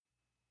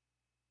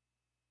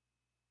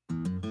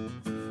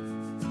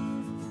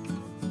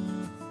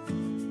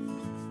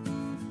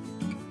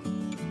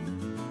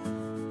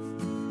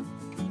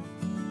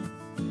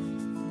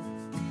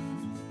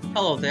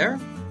Hello there.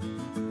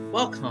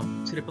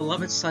 Welcome to the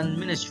Beloved Son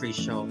Ministry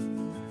Show,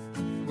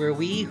 where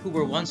we who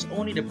were once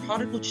only the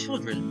prodigal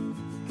children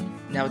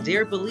now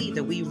dare believe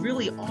that we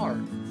really are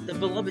the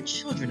beloved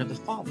children of the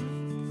Father.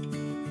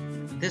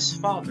 This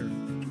Father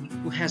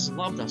who has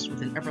loved us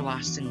with an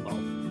everlasting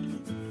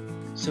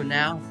love. So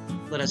now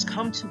let us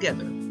come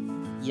together,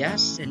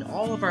 yes, in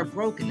all of our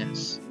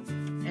brokenness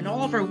and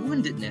all of our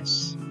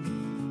woundedness,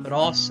 but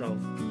also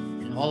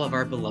in all of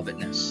our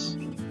belovedness,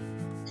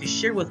 to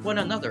share with one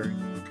another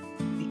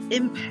the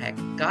impact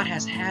God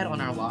has had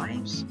on our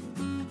lives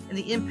and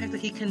the impact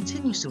that He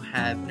continues to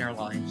have in our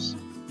lives,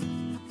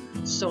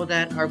 so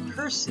that our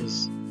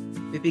curses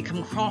may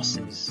become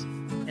crosses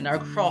and our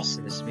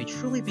crosses may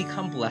truly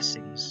become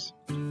blessings.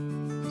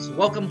 So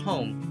welcome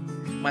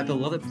home, my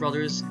beloved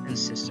brothers and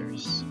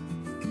sisters.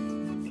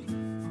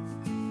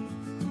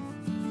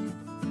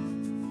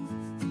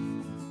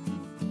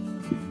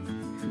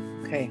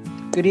 Okay,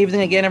 good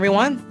evening again,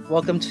 everyone.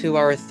 Welcome to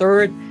our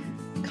third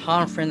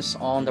conference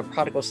on the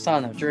prodigal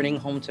son of Journeying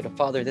Home to the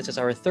Father. This is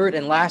our third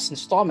and last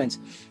installment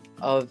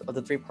of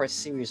the three-part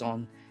series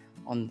on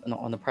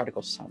the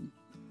prodigal son.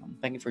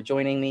 Thank you for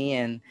joining me,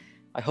 and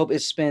I hope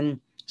it's been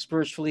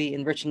spiritually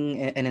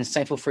enriching and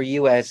insightful for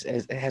you as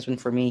it has been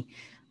for me.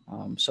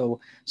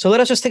 So let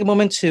us just take a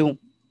moment to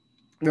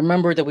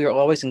remember that we are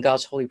always in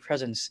God's holy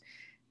presence,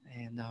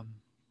 and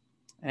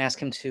ask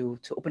Him to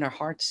open our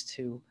hearts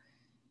to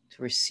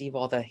receive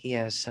all that He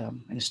has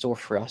in store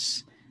for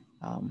us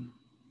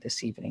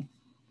this evening.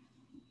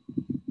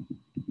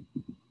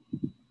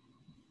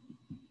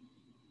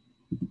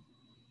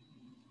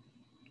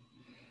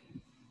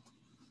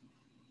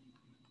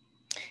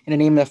 In the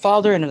name of the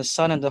Father, and of the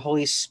Son, and of the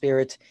Holy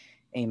Spirit,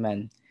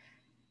 amen.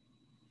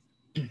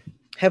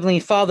 Heavenly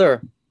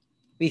Father,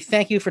 we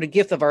thank you for the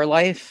gift of our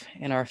life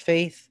and our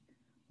faith,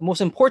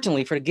 most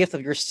importantly, for the gift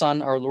of your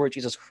Son, our Lord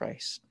Jesus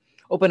Christ.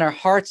 Open our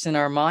hearts and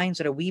our minds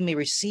so that we may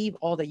receive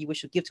all that you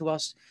wish to give to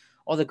us,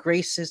 all the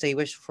graces that you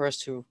wish for us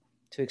to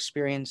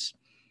experience.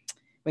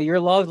 May your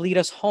love lead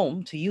us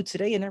home to you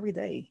today and every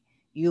day,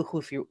 you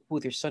who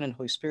with your Son and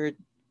Holy Spirit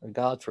are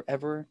God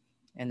forever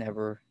and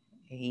ever.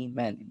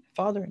 Amen.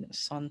 Father and the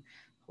Son,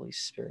 Holy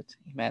Spirit.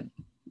 Amen.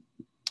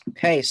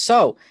 Okay,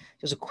 so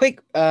just a quick,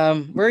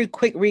 very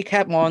quick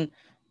recap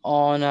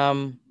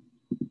on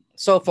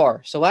so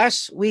far. So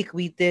last week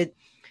we did,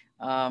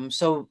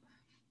 2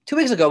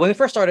 weeks ago when we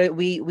first started,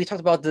 we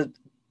talked about the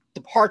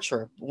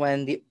departure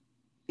when the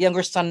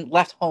younger son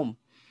left home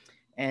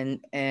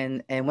and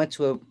went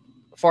to a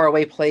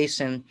faraway place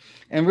and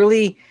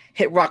really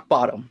hit rock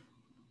bottom.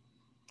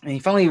 And he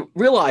finally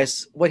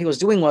realized what he was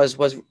doing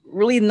was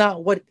really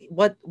not what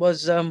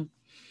was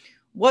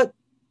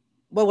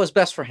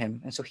best for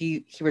him. And so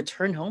he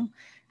returned home.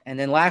 And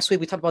then last week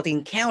we talked about the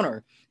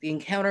encounter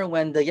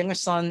when the younger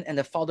son and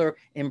the father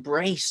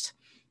embraced,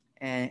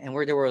 and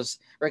where there was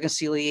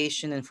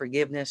reconciliation and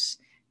forgiveness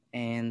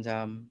and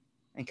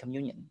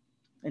communion.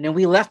 And then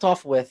we left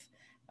off with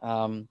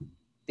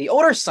the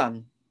older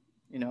son,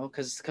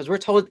 because we're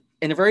told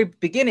in the very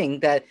beginning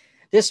that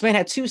this man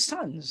had two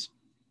sons.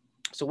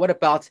 So what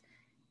about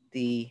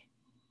the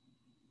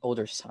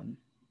older son?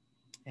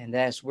 And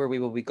that's where we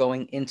will be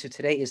going into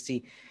today.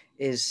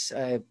 Is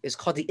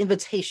called the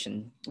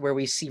invitation, where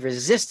we see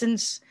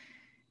resistance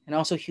and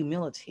also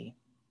humility.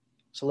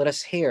 So let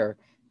us hear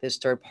this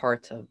third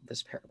part of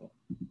this parable.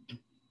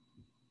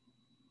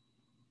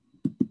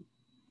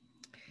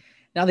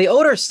 Now the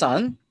older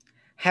son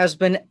had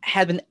been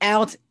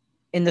out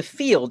in the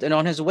field, and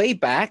on his way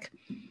back,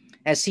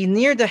 as he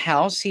neared the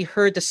house, he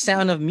heard the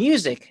sound of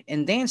music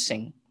and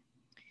dancing.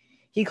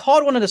 He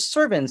called one of the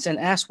servants and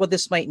asked what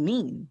this might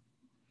mean.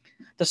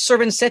 The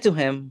servant said to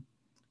him,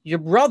 "Your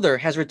brother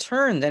has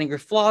returned, and your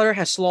father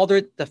has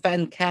slaughtered the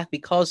fattened calf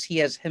because he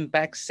has him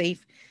back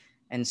safe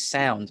and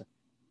sound."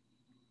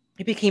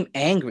 He became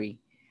angry,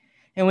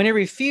 and when he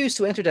refused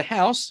to enter the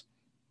house,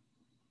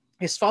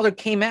 his father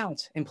came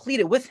out and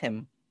pleaded with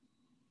him.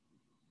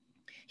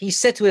 He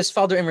said to his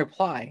father in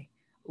reply,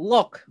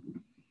 "Look,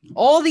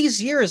 all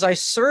these years I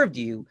served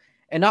you,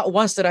 and not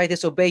once did I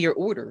disobey your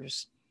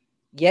orders.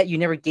 Yet you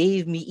never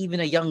gave me even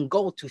a young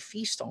goat to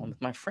feast on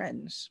with my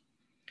friends.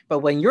 But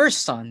when your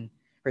son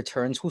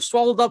returns, who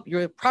swallowed up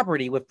your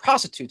property with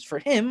prostitutes, for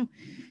him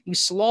you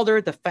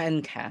slaughtered the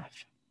fattened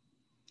calf."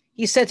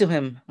 He said to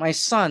him, "My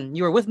son,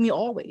 you are with me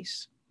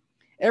always.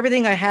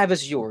 Everything I have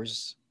is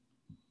yours.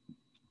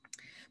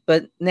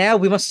 But now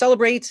we must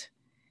celebrate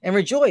and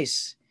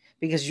rejoice,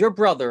 because your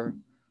brother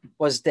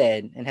was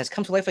dead and has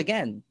come to life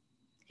again.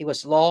 He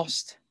was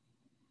lost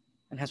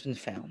and has been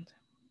found."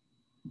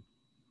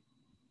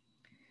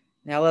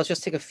 Now let's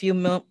just take a few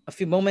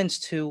moments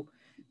to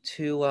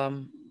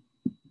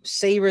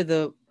savor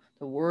the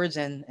words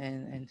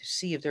and to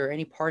see if there are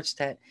any parts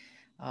that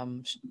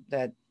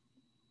that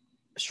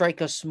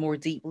strike us more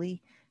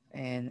deeply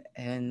and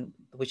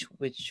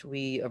which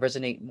we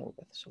resonate more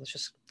with. So let's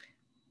just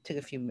take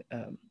a few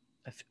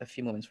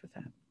moments with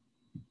that.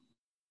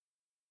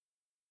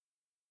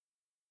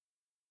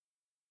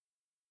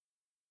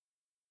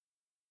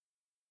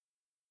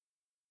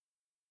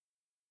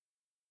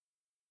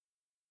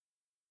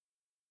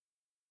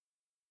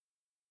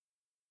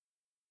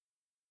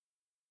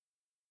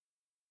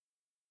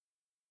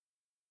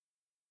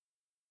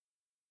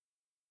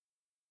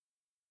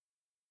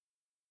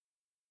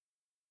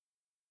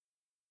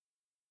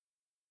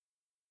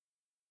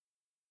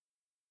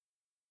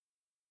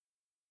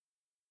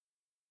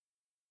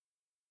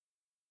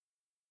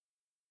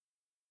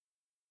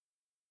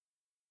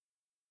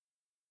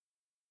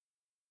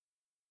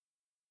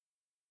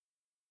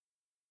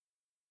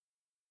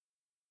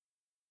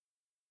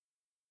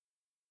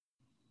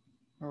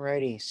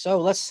 Alrighty. So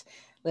let's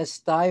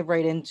dive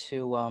right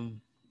into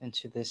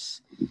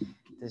this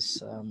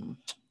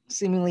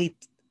seemingly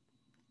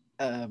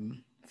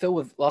filled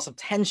with lots of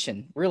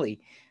tension,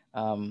 really,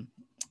 um,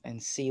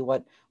 and see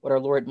what our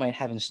Lord might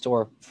have in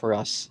store for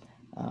us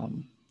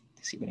um,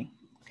 this evening.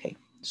 Okay,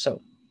 so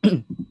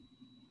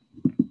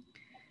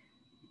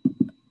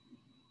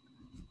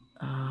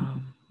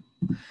um,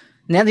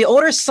 now the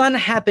older son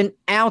had been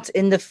out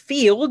in the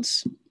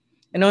fields,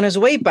 and on his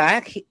way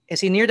back, as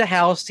he neared the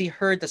house, he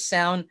heard the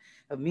sound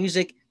of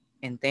music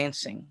and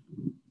dancing.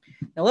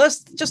 Now let's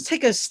just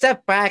take a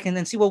step back and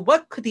then see, well,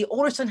 what could the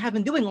older son have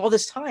been doing all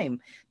this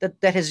time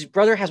that his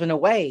brother has been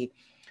away?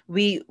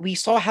 We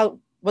saw how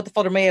what the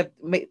father may have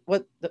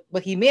what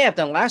he may have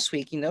done last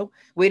week,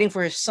 waiting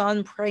for his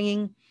son,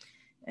 praying,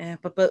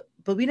 but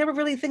we never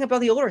really think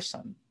about the older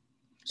son.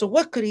 So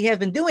what could he have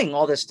been doing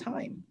all this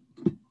time?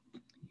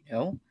 You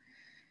know,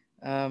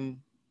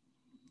 um,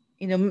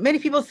 many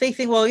people think,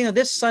 well,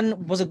 this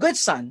son was a good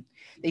son.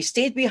 They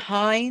stayed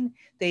behind.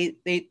 They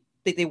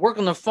worked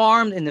on the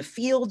farm in the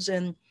fields,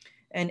 and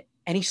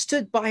he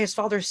stood by his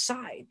father's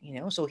side.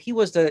 So he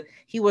was the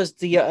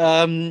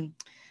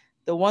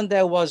one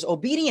that was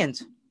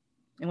obedient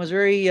and was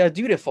very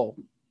dutiful.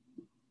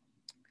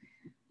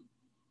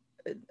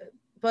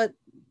 But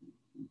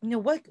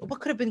what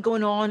could have been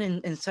going on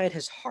inside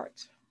his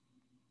heart,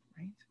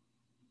 right?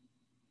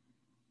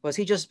 Was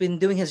he just been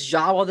doing his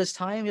job all this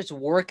time, just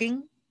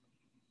working,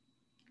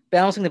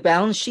 balancing the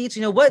balance sheets?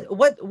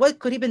 What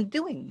could he been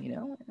doing?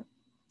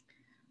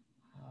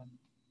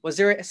 Was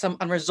there some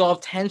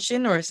unresolved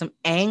tension or some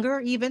anger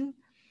even?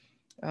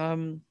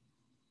 Now,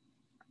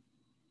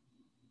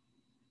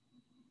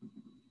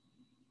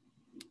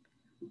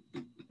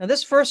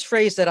 this first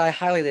phrase that I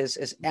highlighted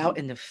is out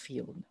in the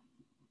field.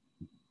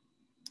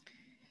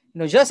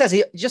 Just as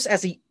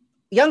the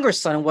younger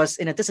son was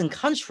in a distant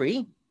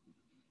country,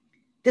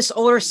 this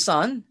older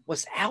son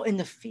was out in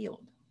the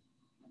field.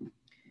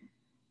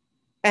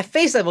 At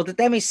face level,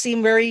 that may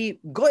seem very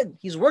good.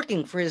 He's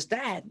working for his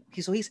dad,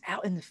 so he's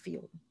out in the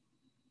field.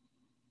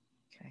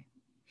 Okay,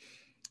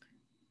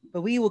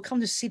 but we will come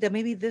to see that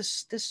maybe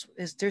there's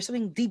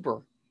something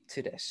deeper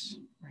to this,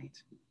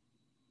 right?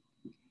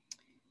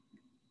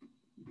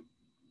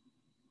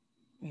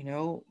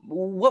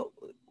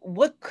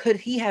 What could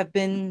he have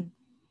been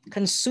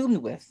consumed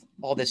with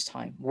all this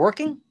time?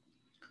 Working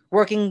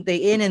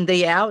day in and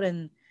day out,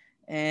 and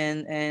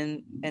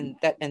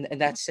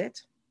that's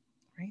it,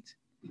 right?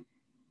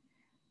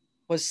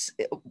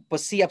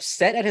 Was he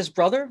upset at his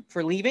brother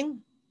for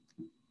leaving?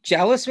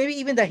 Jealous, maybe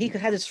even that he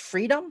could have his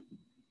freedom?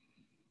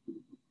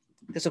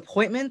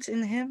 Disappointment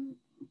in him?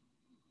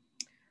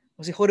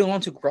 Was he holding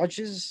on to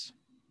grudges?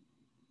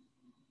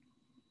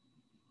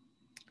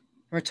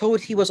 We're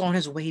told he was on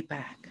his way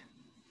back.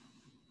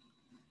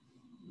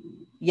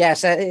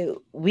 Yes,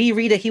 we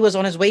read that he was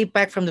on his way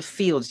back from the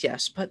fields,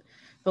 yes, but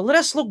let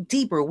us look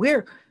deeper.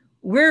 Where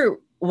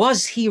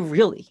was he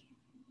really?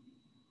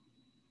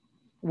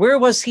 Where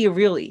was he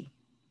really?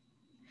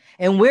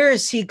 And where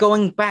is he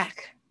going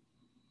back?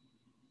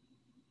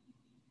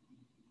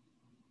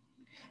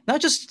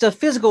 Not just the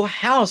physical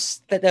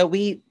house that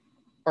we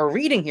are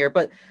reading here,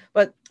 but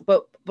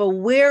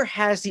where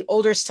has the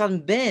older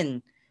son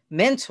been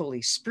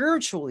mentally,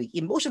 spiritually,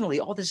 emotionally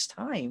all this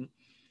time?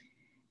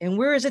 And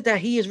where is it that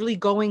he is really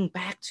going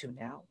back to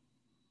now?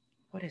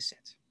 What is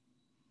it?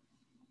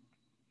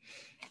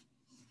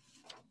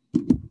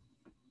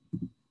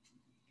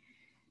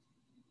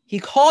 He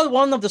called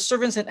one of the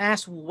servants and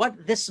asked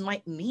what this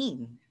might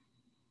mean.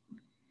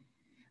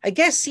 I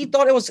guess he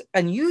thought it was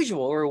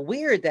unusual or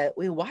weird that,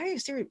 why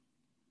is there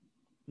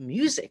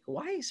music?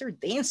 Why is there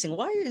dancing?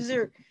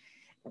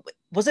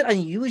 Was it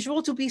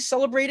unusual to be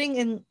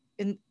celebrating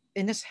in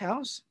this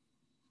house?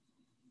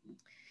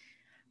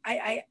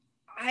 I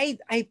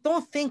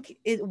don't think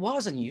it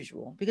was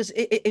unusual, because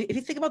if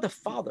you think about the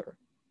father,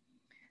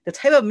 the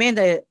type of man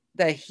that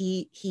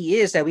he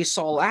is, that we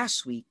saw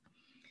last week,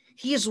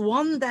 he is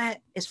one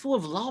that is full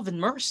of love and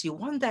mercy,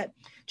 one that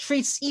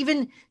treats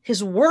even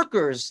his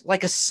workers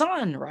like a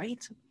son,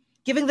 right?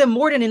 Giving them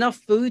more than enough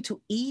food to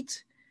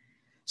eat.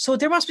 So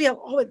there must be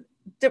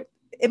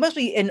it must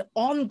be an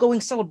ongoing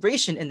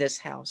celebration in this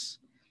house.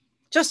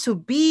 Just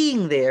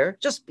being there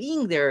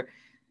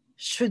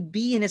should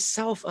be in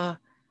itself a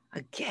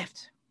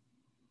gift.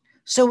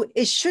 So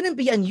it shouldn't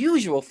be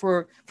unusual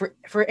for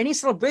any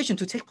celebration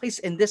to take place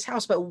in this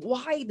house. But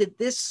why did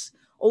this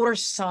older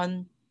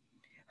son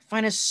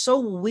find it so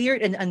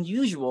weird and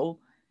unusual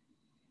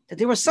that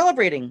they were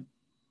celebrating,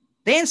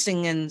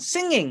 dancing, and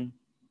singing?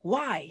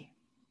 Why?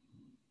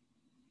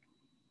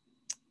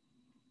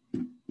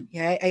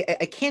 Yeah,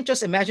 I can't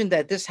just imagine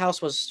that this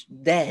house was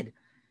dead.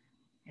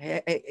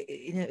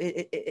 It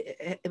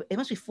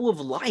must be full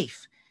of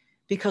life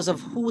because of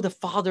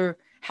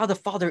how the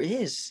father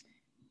is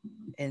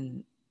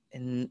in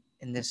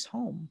this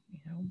home,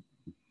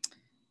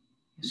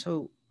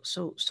 So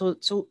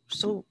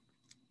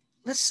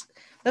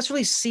let's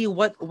really see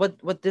what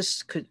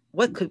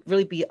could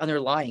really be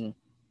underlying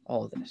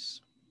all of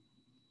this.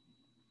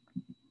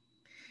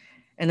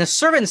 And the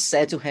servant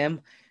said to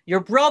him, your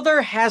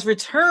brother has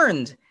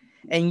returned,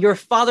 and your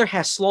father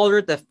has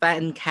slaughtered the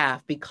fattened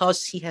calf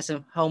because he has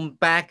him home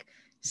back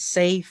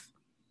safe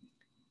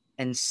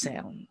and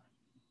sound.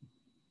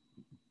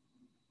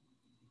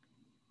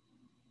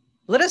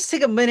 Let us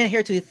take a minute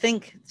here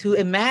to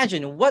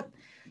imagine what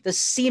the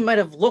scene might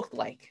have looked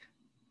like.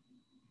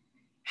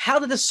 How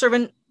did the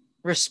servant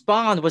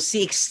respond? Was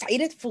he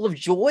excited, full of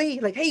joy?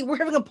 Like, hey, we're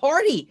having a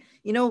party,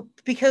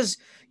 because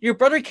your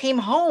brother came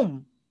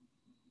home.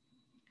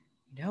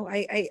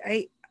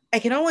 I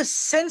can almost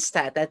sense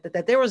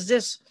that there was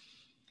this,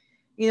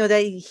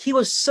 that he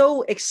was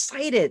so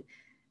excited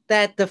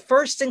that the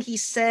first thing he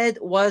said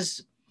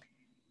was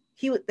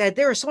that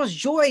there was so much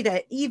joy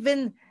that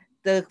even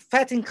the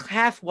fattened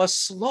calf was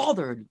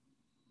slaughtered.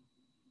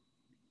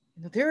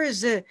 There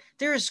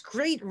is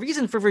great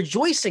reason for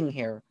rejoicing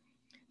here.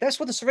 That's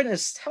what the servant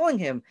is telling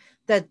him,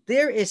 that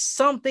there is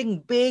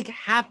something big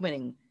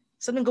happening,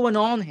 something going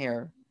on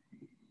here.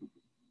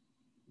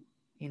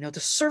 The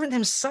servant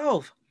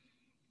himself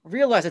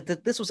realized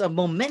that this was a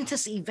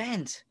momentous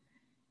event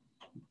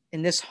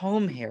in this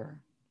home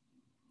here.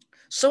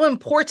 So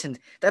important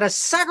that a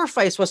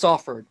sacrifice was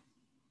offered.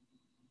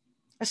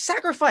 A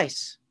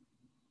sacrifice.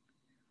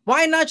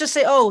 Why not just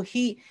say, oh,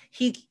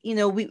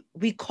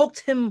 we cooked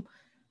him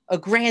a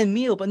grand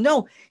meal, but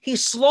no, he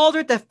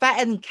slaughtered the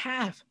fattened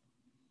calf.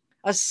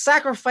 A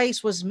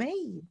sacrifice was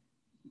made.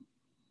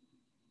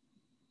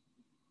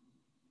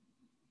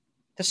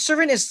 The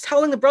servant is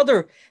telling the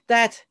brother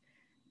that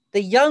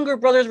the younger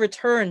brother's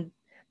return,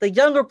 the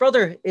younger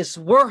brother is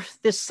worth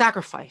this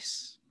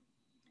sacrifice.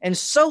 And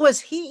so is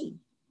he.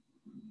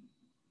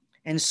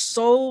 And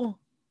so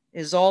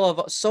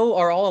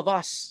are all of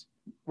us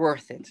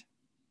worth it.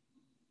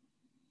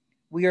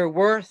 We are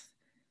worth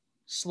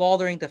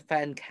slaughtering the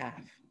fattened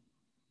calf.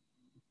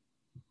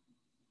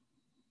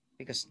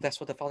 Because that's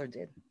what the father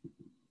did.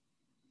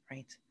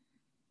 Right?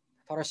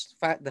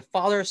 The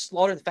father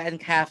slaughtered the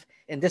fattened calf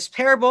in this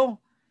parable,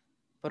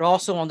 but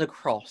also on the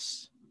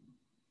cross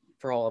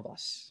for all of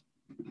us.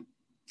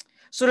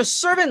 So the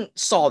servant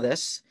saw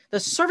this. The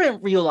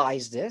servant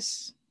realized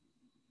this.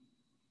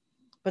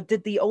 But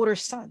did the older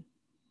son?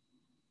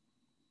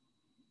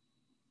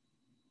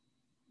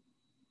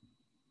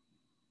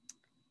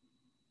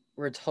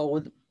 We're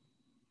told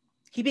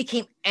he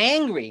became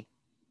angry.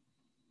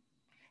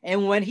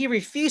 And when he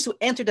refused to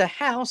enter the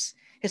house,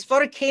 his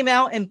father came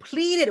out and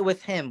pleaded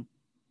with him.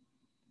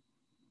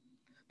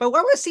 But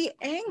why was he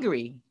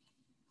angry?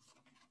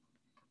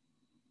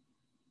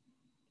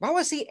 Why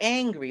was he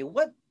angry?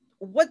 What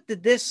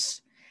did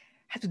this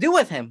have to do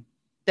with him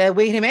that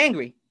made him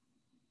angry?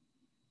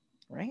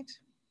 Right?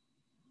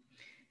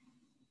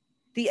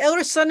 The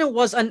elder son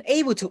was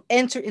unable to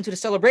enter into the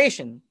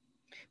celebration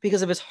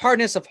because of his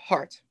hardness of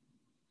heart.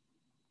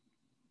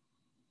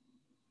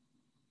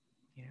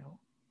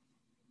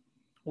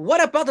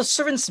 What about the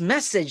servant's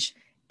message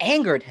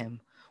angered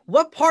him?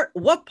 What part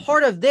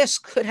of this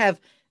could have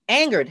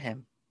angered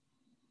him?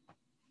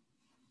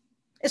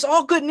 It's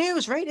all good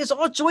news, right? It's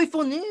all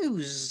joyful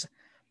news.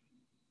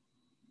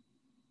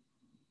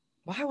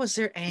 Why was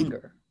there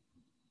anger?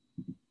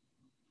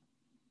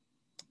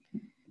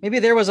 Maybe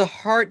there was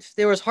hard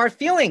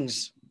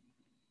feelings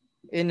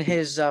in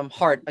his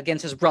heart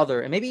against his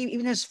brother and maybe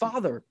even his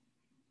father.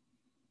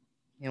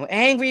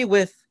 Angry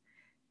with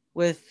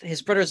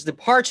his brother's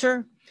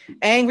departure,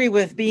 angry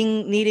with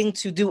needing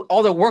to do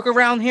all the work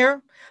around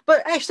here.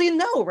 But actually,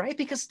 no, right?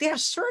 Because they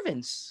have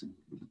servants.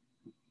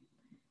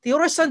 The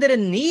older son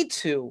didn't need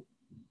to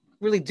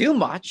really do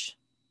much.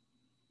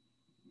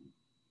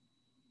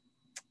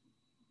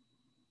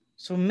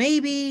 So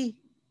maybe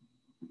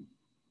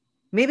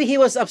he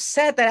was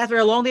upset that after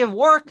a long day of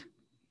work, there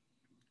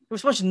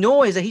was so much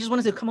noise that he just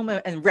wanted to come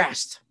home and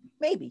rest.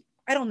 Maybe.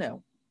 I don't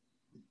know.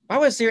 Why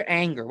was there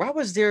anger? Why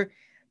was there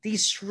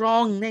these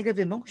strong negative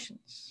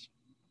emotions?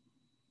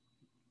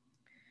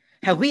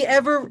 Have we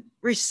ever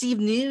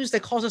received news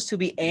that caused us to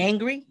be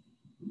angry?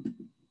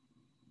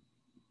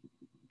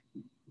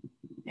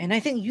 And I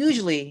think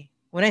usually,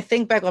 when I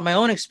think back on my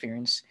own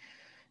experience,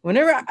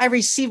 whenever I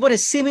receive what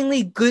is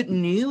seemingly good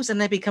news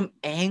and I become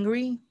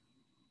angry,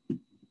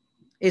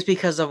 it's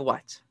because of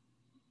what?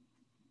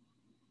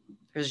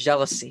 There's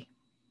jealousy,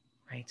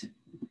 right?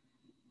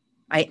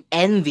 I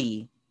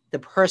envy the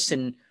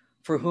person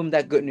for whom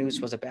that good news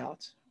was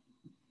about.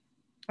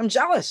 I'm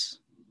jealous.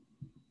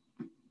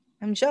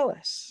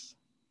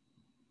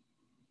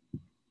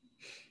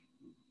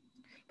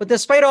 But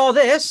despite all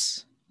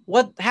this,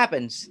 what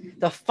happens?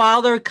 The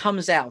father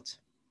comes out.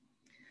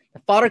 The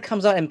father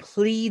comes out and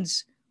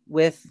pleads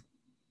with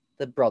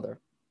the brother.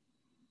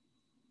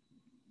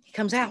 He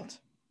comes out.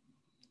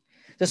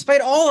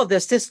 Despite all of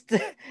this,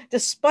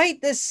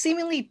 despite this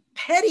seemingly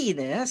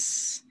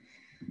pettiness,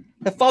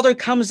 the father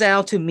comes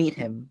out to meet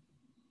him.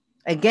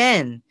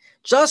 Again,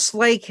 just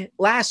like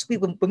last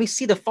week when we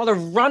see the father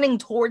running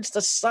towards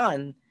the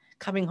son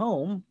coming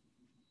home,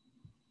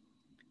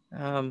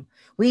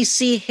 we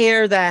see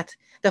here that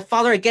the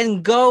father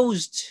again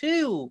goes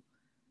to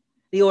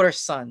the older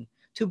son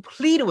to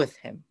plead with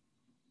him.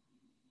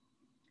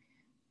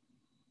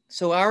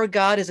 So our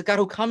God is a God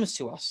who comes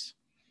to us.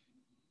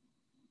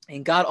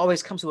 And God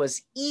always comes to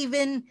us,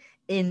 even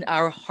in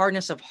our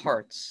hardness of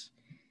hearts.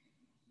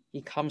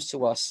 He comes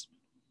to us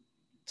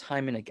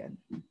time and again.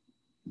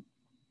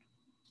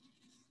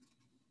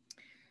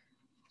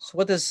 So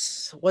what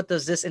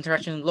does this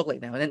interaction look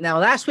like now? And now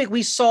last week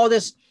we saw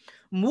this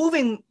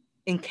moving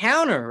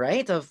encounter,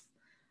 right? Of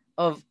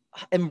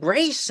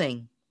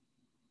embracing,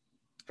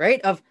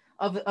 right? Of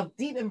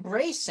deep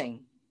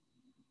embracing.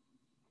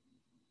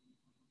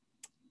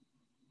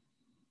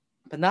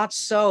 But not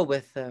so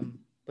with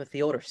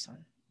the older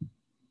son.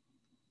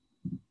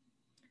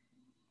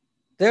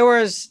 There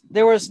was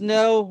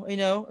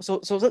no,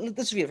 so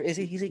let's read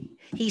it.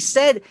 He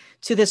said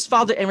to this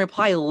father in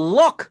reply,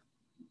 "Look,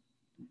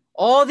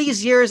 all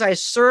these years I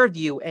served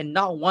you, and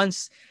not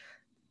once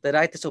did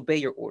I disobey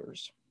your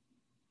orders."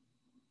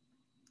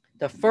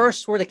 The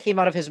first word that came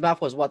out of his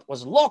mouth was what?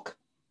 Was look.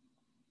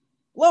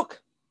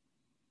 Look.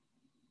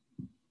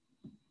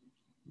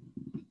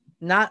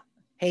 Not,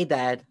 hey,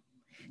 Dad.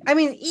 I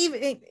mean,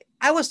 even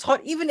I was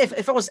taught, even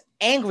if I was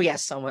angry at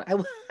someone,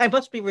 I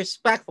must be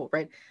respectful,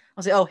 right?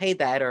 I'll say, "Oh, hey,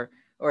 Dad,"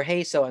 or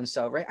 "Hey, so and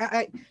so,"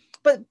 right?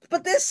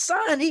 But this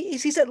son, he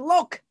said,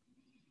 "Look."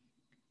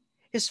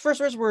 His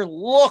first words were,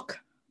 "Look.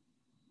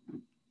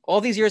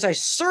 All these years I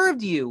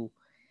served you,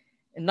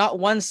 and not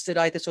once did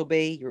I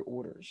disobey your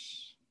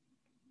orders."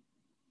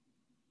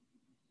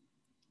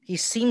 He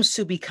seems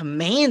to be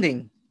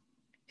commanding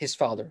his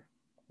father,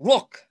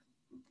 "Look."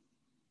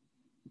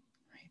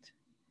 Right?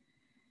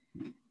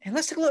 And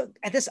let's take a look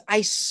at this.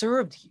 I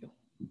served you.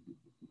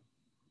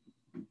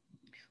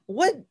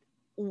 What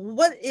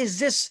is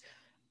this?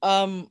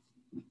 What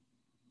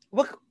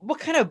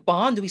kind of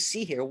bond do we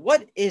see here?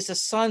 What is a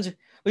son's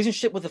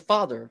relationship with the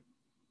father?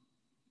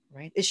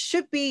 Right? It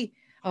should be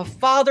a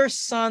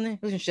father-son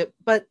relationship,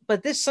 but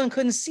this son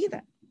couldn't see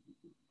that.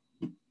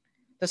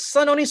 The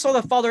son only saw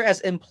the father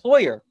as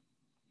employer,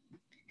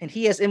 and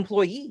he as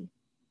employee.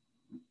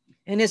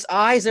 In his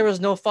eyes, there was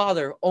no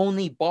father,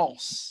 only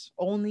boss,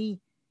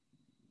 only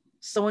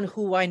someone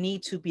who I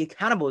need to be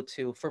accountable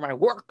to for my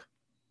work.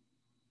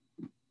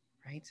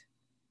 Right?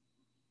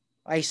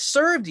 I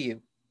served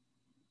you.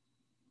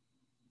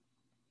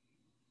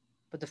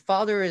 But the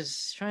father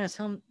is trying to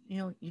tell him,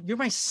 you're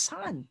my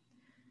son.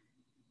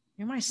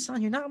 You're my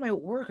son. You're not my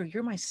worker.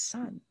 You're my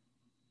son.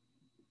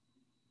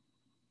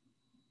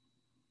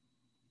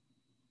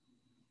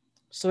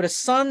 So the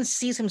son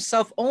sees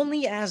himself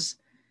only as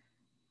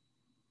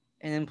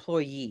an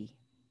employee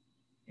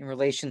in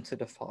relation to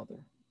the father.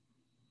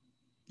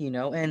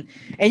 And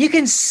you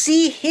can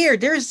see here,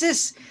 there's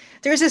this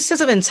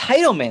sense of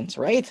entitlement,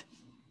 right?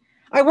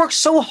 I work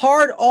so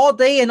hard all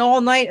day and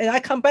all night, and I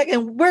come back,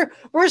 and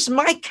where's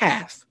my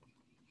calf?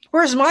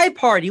 Where's my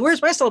party?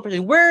 Where's my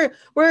celebration? Where's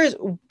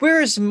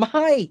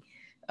my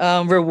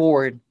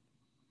reward?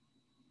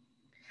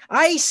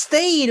 I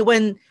stayed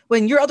when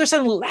your other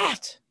son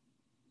left.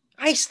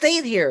 I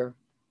stayed here.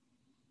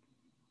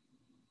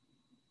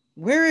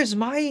 Where is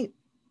my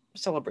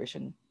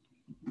celebration?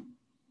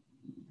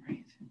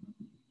 Right.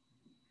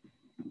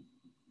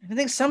 I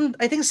think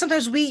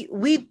sometimes we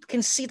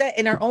can see that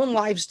in our own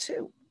lives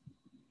too.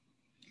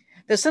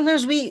 That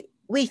sometimes we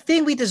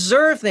think we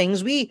deserve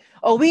things. We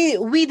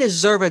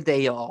deserve a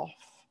day off,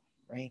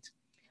 right?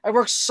 I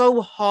work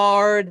so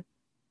hard.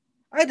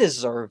 I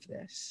deserve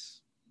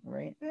this,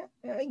 right?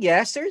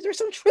 Yes, there's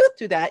some truth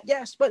to that.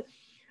 Yes, but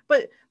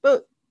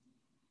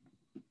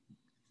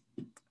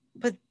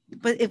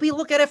if we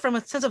look at it from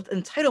a sense of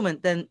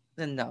entitlement, then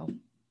no,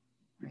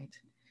 right?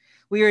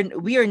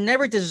 We are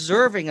never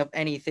deserving of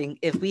anything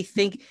if we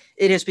think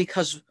it is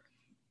because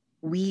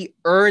we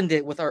earned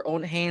it with our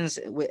own hands,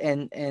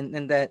 and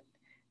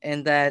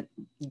that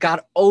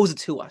God owes it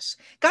to us.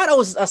 God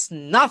owes us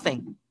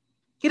nothing.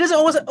 He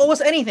doesn't owe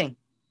us anything.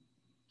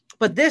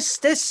 But this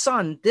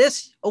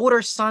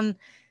older son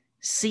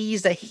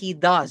sees that he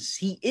does.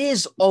 He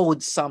is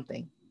owed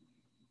something.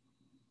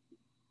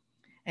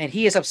 And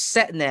he is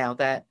upset now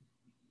that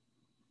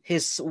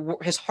his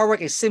hard work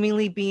is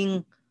seemingly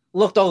being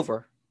looked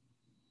over.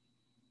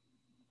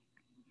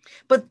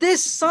 But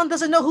this son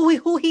doesn't know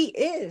who he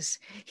is.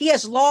 He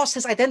has lost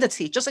his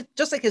identity, just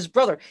like his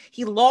brother.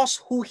 He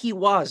lost who he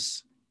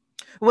was.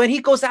 When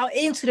he goes out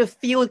into the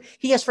field,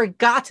 he has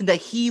forgotten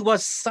that he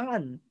was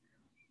son.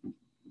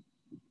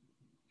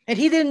 And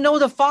he didn't know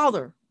the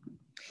father.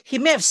 He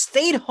may have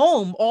stayed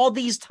home all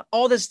this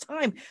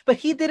time, but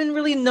he didn't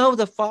really know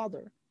the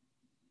father.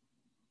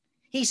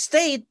 He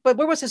stayed, but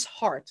where was his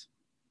heart?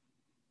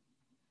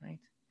 Right?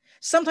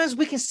 Sometimes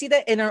we can see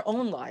that in our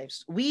own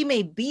lives. We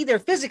may be there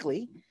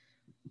physically,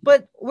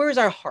 but where is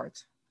our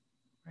heart?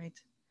 Right?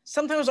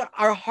 Sometimes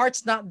our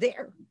heart's not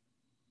there.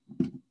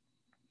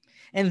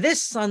 And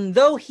this son,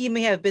 though he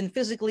may have been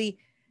physically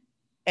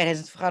at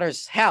his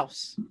father's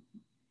house,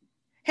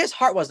 his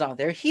heart was not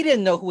there. He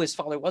didn't know who his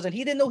father was, and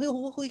he didn't know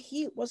who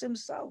he was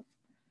himself.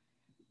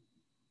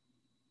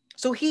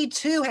 So he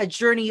too had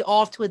journeyed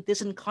off to a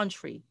distant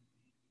country.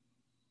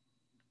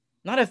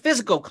 Not a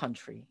physical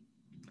country,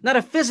 not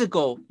a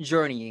physical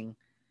journeying,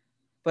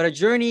 but a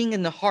journeying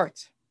in the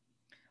heart.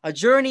 a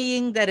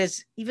journeying that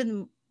is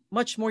even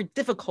much more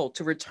difficult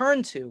to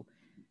return to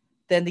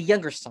than the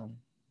younger son,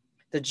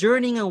 the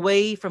journeying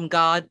away from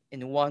God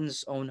in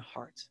one's own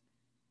heart.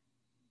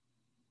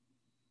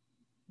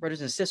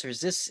 Brothers and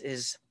sisters, this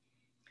is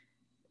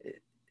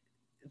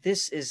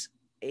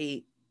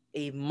a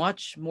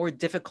much more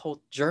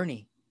difficult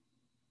journey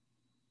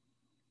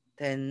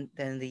than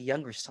the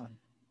younger son.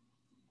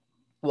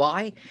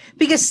 Why?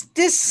 Because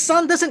this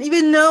son doesn't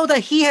even know that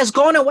he has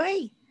gone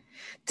away.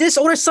 This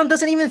older son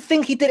doesn't even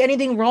think he did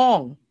anything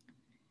wrong.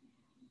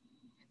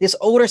 This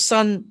older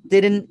son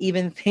doesn't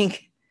even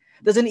think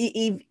that,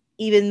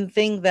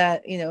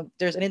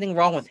 there's anything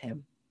wrong with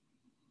him.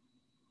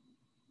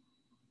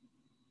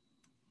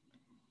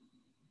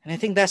 And I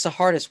think that's the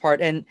hardest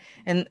part. And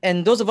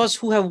those of us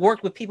who have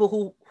worked with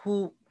people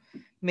who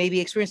may be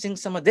experiencing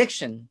some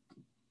addiction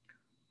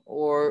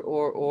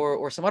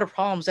or some other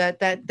problems, that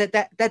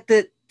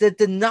the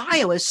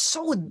denial is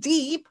so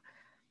deep,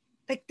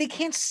 like they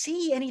can't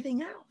see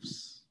anything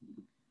else.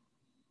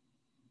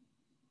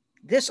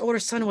 This older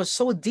son was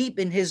so deep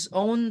in his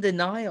own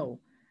denial,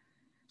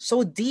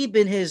 so deep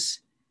in his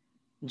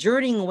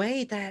journeying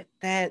away that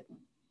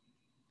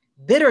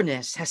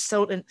bitterness has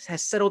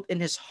settled in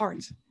his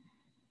heart.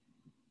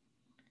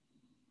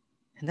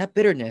 And that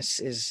bitterness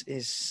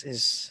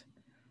is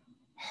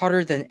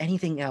harder than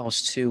anything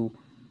else to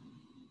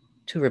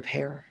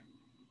repair.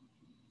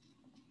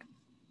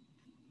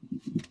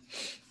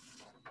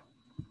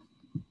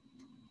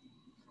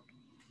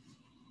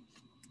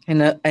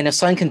 And the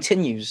son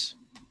continues,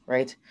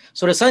 right?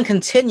 So the son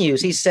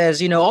continues. He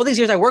says, all these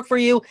years I worked for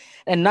you,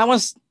 and not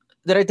once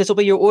did I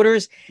disobey your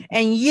orders,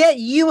 and yet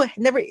you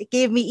never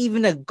gave me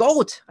even a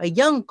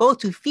young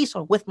goat to feast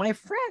on with my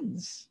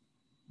friends.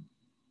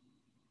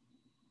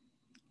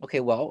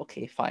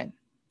 Okay, fine.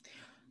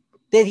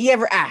 Did he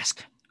ever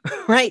ask?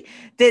 Right?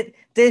 Did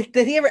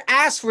he ever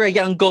ask for a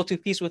young goat to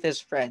feast with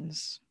his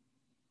friends?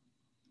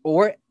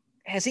 Or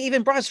has he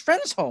even brought his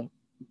friends home?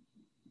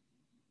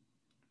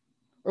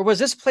 Or was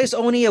this place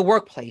only a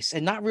workplace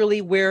and not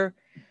really where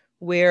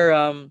he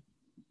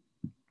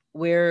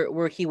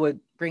would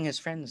bring his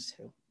friends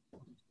to?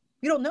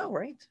 We don't know,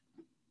 right?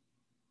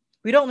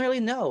 We don't really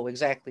know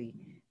exactly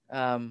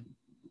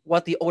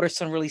what the older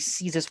son really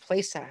sees this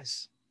place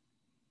as.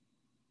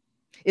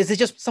 Is it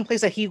just some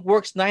place that he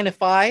works 9 to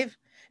 5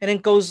 and then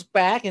goes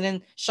back and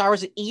then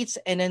showers and eats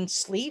and then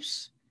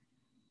sleeps?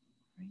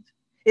 Right?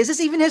 Is this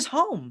even his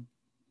home?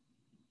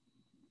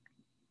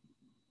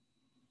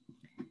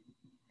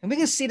 And we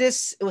can see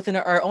this within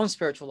our own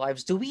spiritual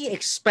lives. Do we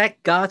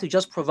expect God to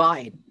just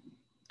provide?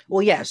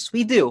 Well, yes,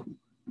 we do,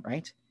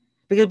 right?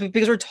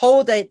 Because we're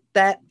told that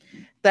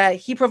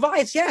he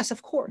provides. Yes,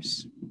 of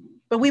course.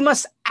 But we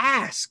must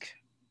ask.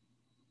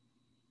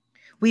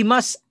 We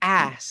must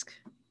ask.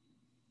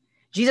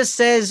 Jesus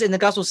says in the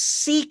gospel,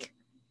 seek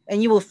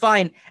and you will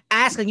find,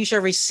 ask and you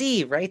shall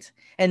receive, right?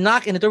 And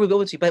knock and the door will be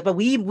open to you. But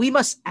we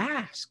must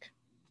ask.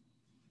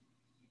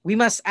 We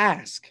must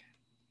ask.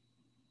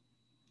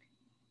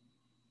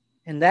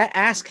 And that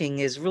asking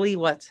is really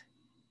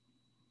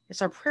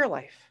it's our prayer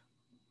life.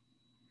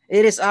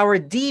 It is our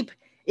deep,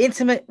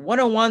 intimate,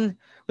 one-on-one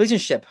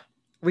relationship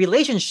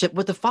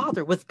with the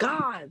Father, with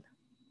God.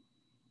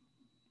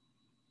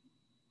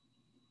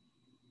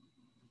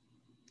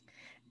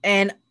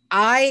 And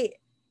I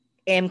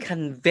am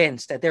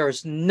convinced that there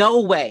is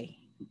no way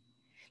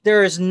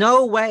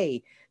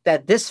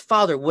that this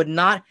father would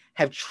not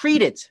have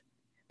treated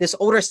this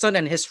older son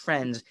and his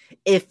friends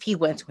if he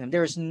went to him.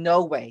 There is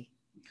no way.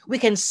 We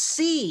can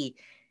see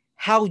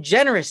how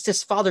generous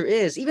this father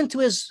is, even to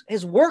his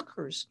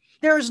workers.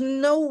 There is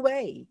no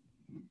way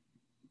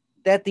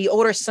that the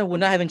older son would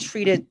not have been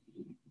treated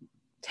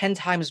 10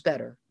 times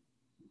better.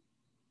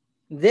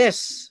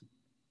 This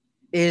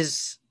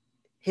is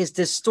his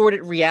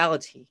distorted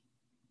reality.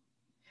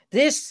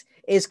 This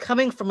is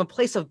coming from a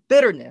place of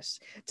bitterness.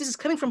 This is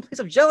coming from a place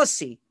of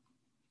jealousy.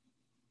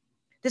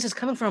 This is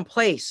coming from a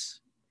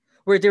place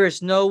where there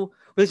is no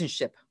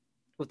relationship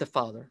with the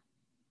Father.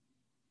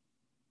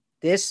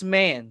 This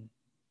man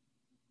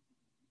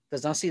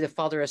does not see the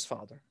Father as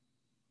Father.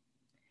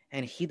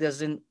 And he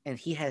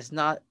has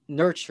not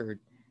nurtured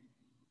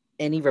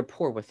any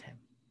rapport with him.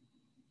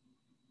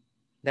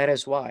 That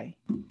is why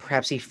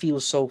perhaps he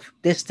feels so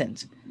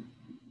distant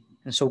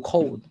and so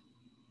cold.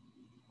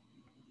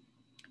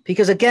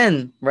 Because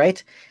again,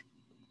 right,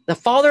 the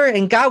Father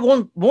and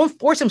God won't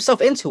force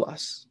himself into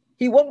us.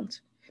 He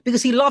won't.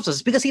 Because he loves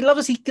us. Because he loves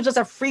us, he gives us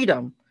that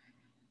freedom.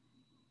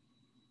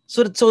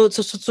 So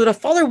the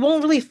Father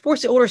won't really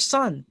force the older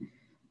son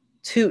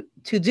to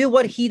do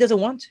what he doesn't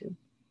want to.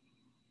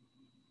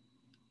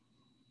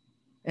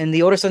 And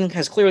the older son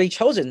has clearly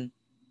chosen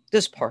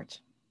this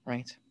part,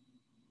 right?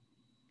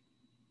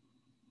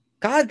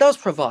 God does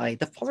provide.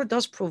 The Father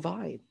does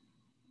provide.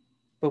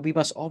 But we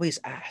must always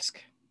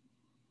ask.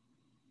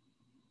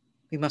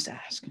 We must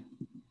ask.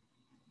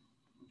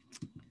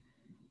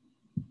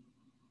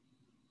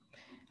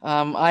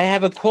 I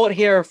have a quote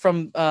here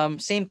from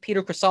St.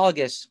 Peter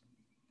Chrysologus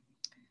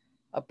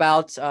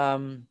about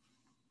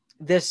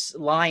this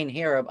line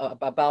here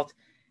about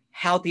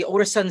how the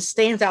older son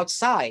stands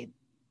outside,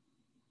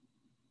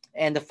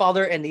 and the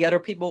father and the other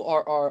people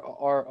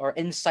are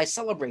inside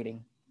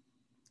celebrating,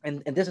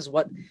 and this is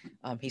what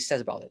he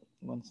says about it.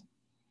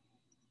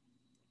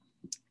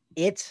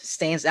 It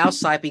stands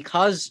outside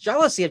because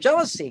jealousy.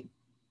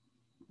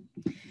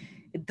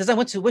 It doesn't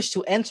want to wish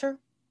to enter.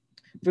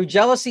 Through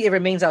jealousy, it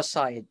remains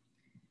outside.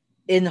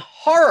 In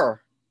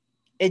horror,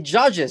 it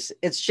judges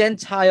its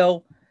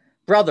Gentile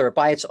brother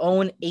by its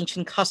own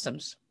ancient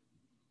customs.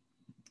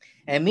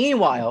 And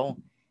meanwhile,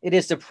 it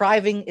is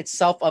depriving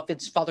itself of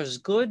its father's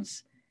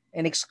goods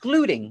and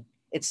excluding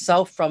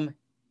itself from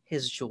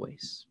his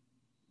joys.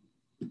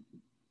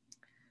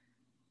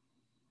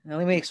 Now,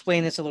 let me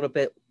explain this a little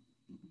bit.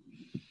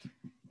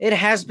 It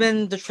has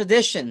been the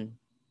tradition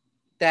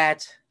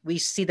that we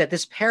see that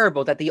this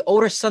parable, that the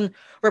older son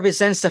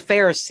represents the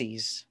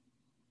Pharisees,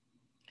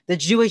 the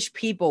Jewish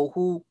people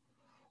who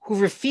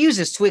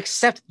refuses to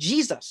accept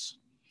Jesus,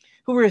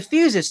 who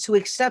refuses to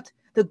accept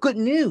the good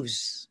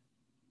news.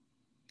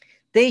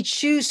 They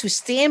choose to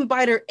stand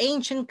by their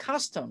ancient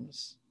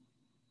customs,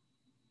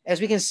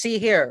 as we can see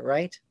here,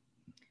 right?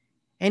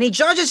 And he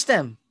judges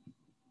them.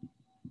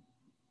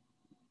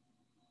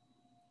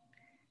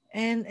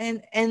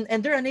 And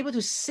they're unable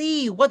to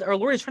see what our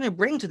Lord is trying to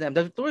bring to them.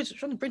 The Lord is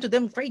trying to bring to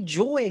them great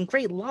joy and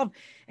great love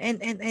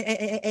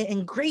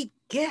and great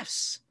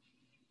gifts.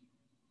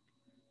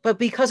 But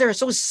because they're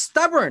so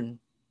stubborn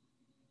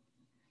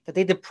that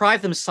they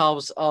deprive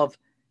themselves of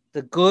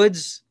the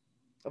goods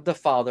of the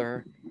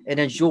Father and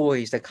the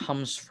joys that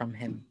comes from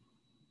him.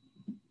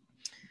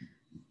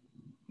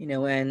 You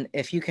know, and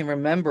if you can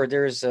remember,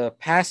 there's a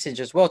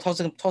passage as well, talks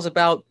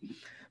about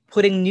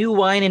putting new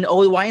wine in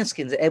old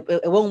wineskins.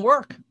 It won't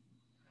work.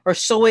 Or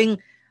sewing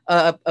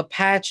a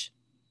patch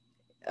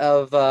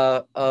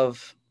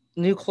of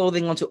new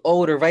clothing onto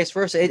old, or vice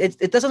versa.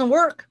 It doesn't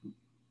work.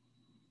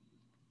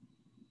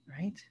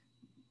 Right?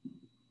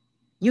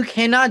 You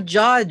cannot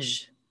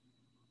judge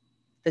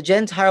the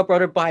Gentile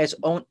brother by his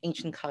own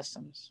ancient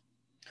customs.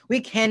 We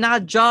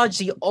cannot judge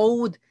the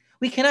old.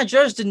 We cannot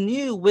judge the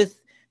new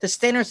with the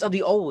standards of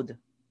the old.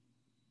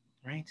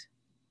 Right?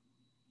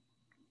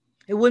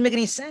 It wouldn't make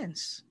any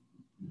sense.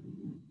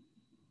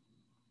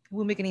 It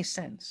wouldn't make any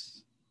sense.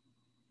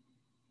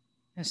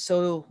 And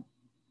so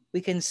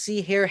we can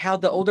see here how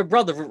the older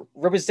brother,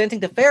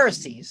 representing the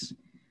Pharisees,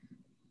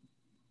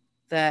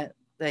 that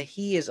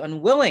he is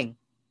unwilling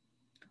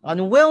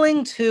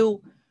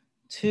to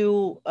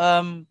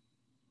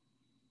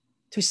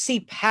see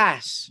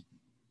past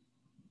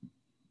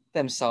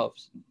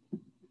themselves.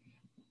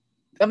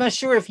 I'm not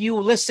sure if you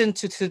listened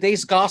to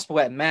today's gospel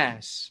at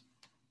Mass,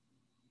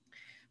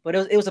 but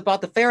it was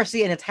about the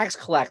Pharisee and the tax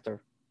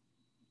collector,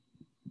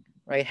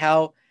 right?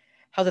 How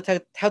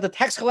the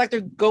tax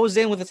collector goes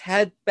in with his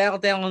head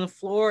bowed down on the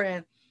floor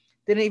and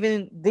didn't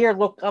even dare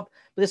look up.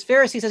 But this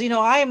Pharisee says,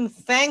 I am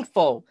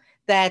thankful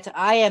that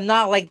I am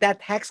not like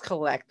that tax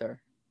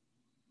collector.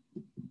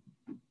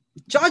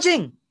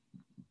 Judging.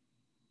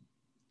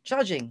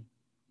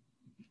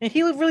 And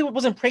he really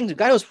wasn't praying to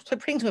God. He was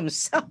praying to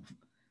himself.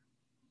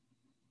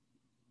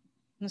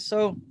 And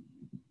so,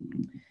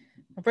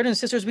 my brothers and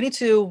sisters, we need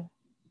to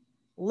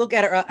look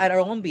at our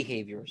own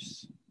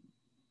behaviors.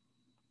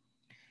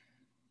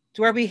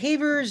 Do our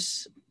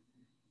behaviors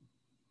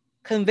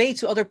convey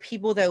to other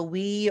people that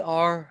we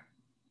are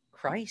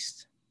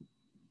Christ?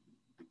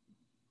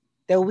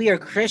 That we are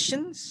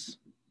Christians?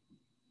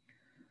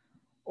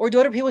 Or do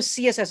other people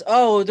see us as,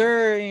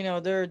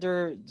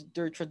 they're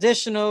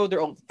traditional,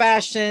 they're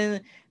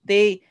old-fashioned,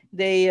 they're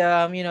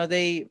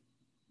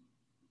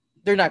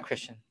not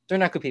Christian, they're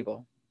not good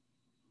people?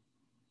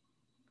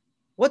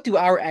 What do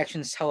our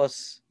actions tell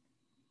us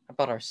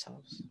about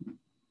ourselves?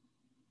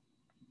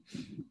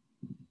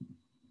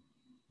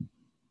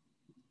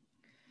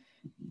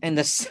 And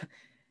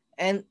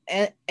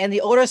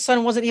the older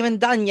son wasn't even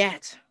done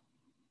yet.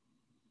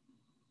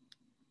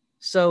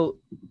 So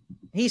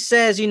he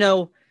says,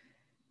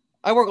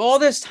 I work all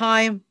this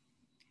time,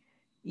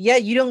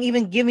 yet you don't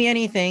even give me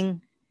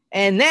anything.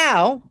 And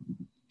now,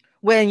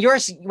 when your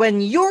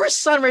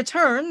son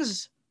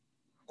returns,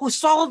 who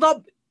swallowed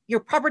up your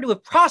property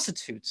with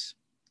prostitutes.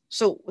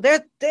 So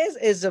there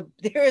is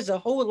a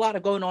whole lot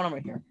of going on over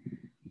here.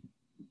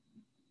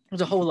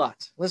 There's a whole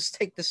lot. Let's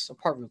take this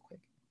apart real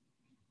quick.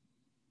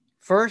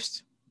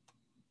 First,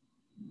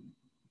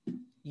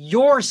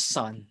 your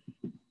son.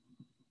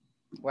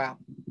 Wow.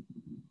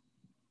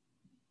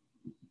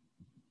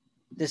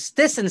 This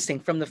distancing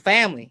from the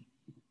family.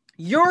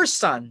 Your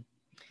son.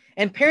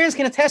 And parents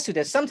can attest to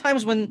this.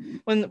 Sometimes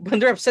when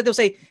they're upset, they'll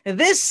say,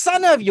 this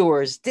son of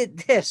yours did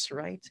this,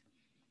 right?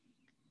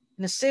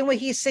 In the same way,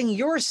 he's saying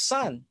your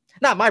son.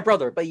 Not my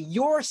brother, but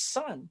your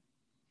son.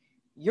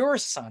 Your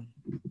son.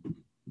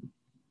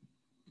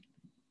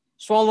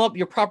 Swallow up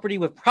your property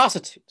with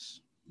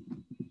prostitutes.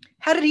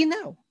 How did he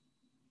know?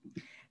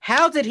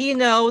 How did he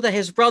know that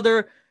his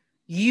brother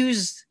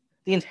used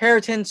the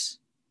inheritance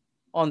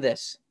on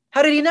this?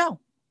 How did he know?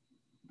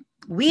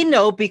 We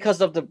know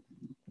because of the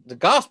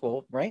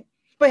gospel, right?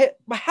 But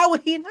how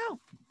would he know?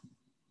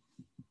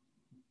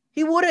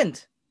 He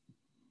wouldn't.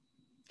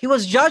 He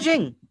was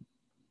judging.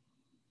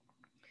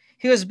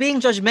 He was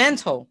being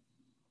judgmental.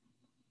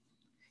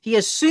 He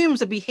assumes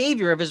the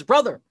behavior of his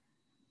brother.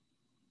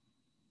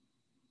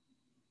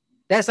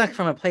 That's not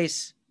from a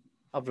place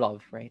of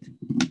love, right?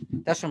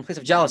 That's from a place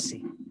of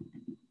jealousy.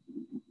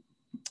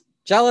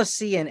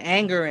 Jealousy and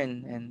anger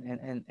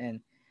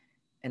and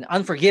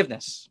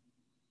unforgiveness.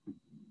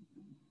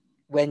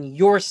 When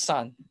your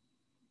son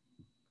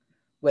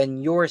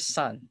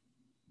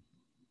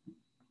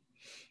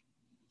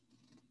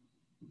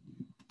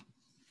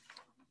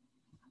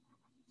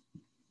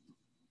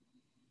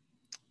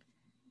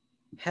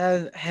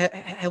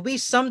have we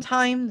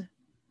sometime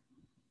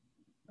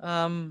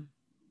done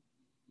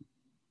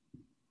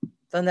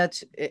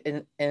that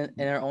in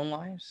our own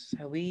lives?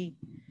 Have we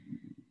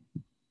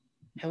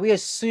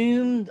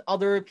assumed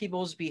other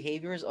people's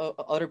behaviors,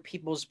 other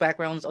people's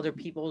backgrounds, other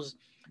people's,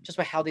 just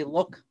by how they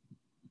look,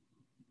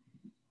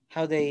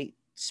 how they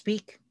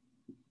speak,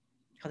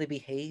 how they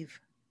behave?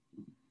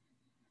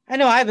 I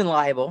know I've been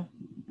liable.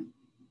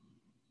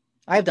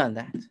 I've done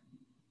that.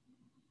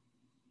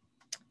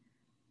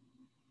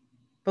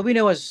 But we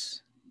know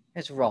it's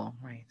wrong,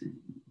 right?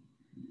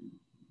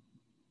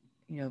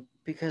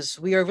 Because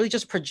we are really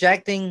just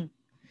projecting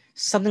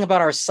something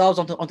about ourselves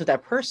onto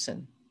that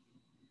person.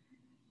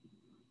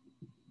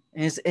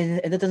 And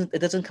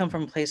it doesn't come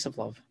from a place of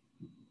love.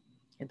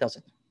 It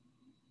doesn't.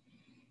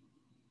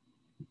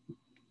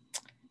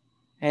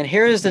 And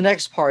here is the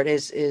next part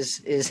is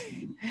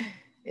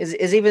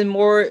even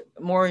more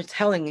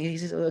telling. He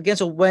says, again,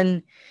 so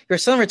when your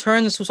son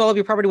returns who sold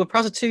your property with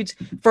prostitutes,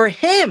 for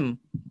him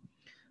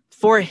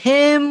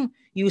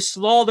you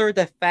slaughter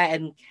the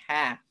fattened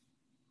calf.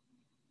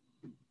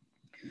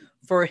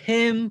 For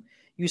him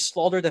you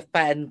slaughter the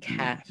fattened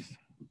calf.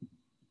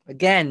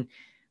 Again,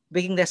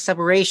 making that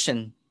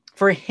separation.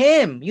 For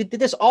him, you did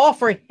this all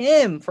for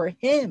him.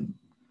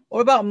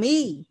 What about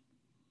me?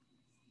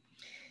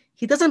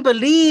 He doesn't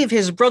believe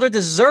his brother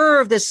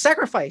deserved this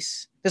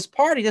sacrifice, this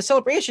party, this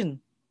celebration.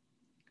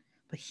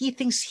 But he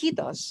thinks he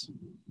does.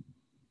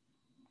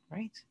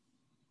 Right?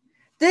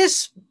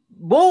 This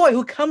boy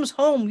who comes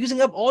home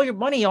using up all your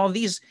money on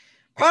these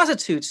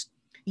prostitutes,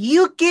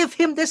 you give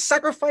him this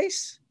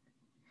sacrifice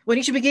when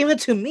he should be giving it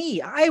to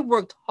me. I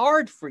worked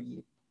hard for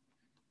you.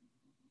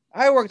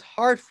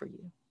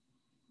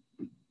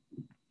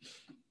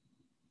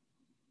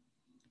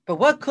 But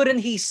what couldn't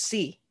he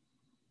see?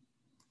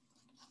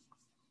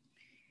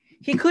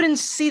 He couldn't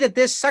see that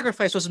this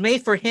sacrifice was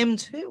made for him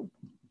too.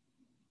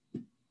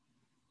 It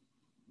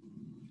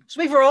was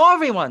made for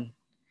everyone.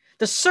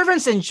 The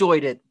servants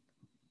enjoyed it.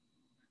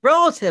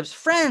 Relatives,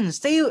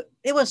 friends, it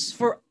was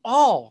for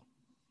all.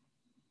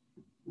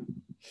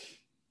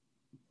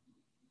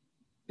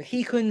 But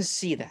he couldn't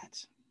see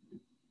that.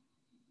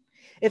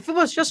 If it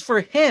was just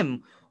for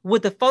him,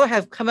 would the father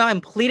have come out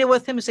and pleaded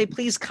with him and say,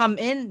 please come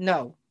in?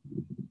 No.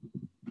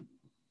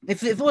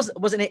 If it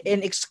was an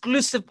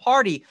exclusive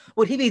party,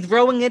 would he be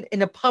throwing it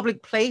in a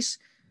public place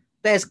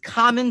that is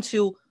common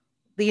to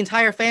the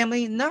entire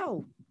family?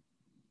 No.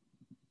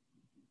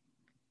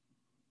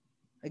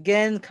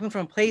 Again, coming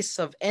from a place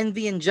of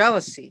envy and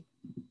jealousy.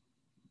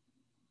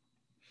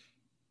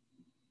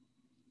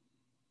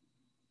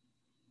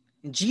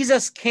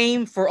 Jesus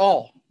came for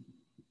all.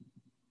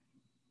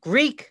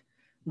 Greek,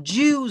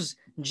 Jews,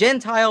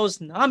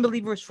 Gentiles,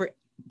 non-believers, for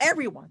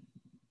everyone.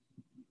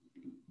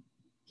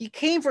 He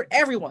came for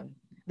everyone.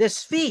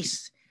 This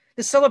feast,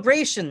 this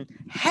celebration,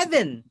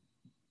 heaven.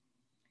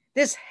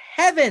 This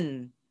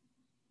heaven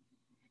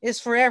is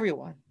for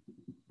everyone.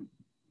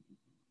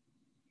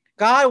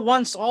 God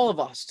wants all of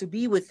us to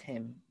be with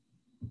him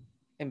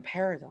in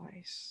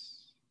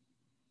paradise.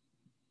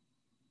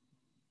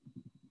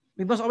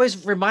 We must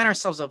always remind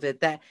ourselves of it,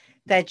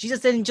 that Jesus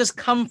didn't just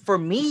come for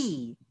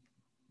me.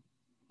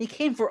 He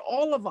came for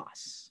all of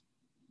us.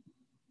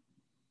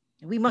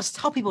 And we must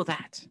tell people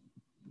that.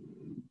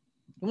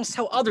 We must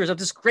tell others of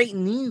this great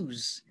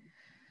news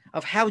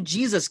of how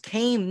Jesus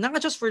came,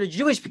 not just for the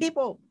Jewish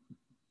people,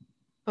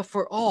 but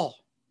for all.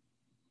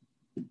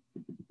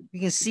 We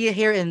can see it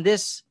here in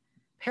this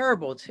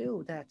parable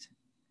too, that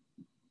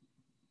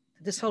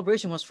this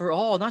celebration was for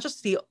all, not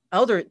just the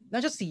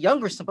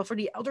younger son, but for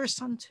the elder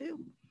son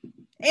too.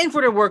 And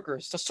for the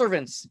workers, the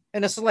servants,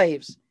 and the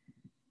slaves,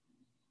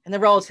 and the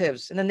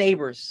relatives, and the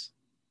neighbors.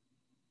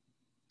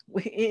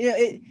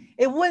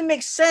 It wouldn't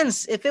make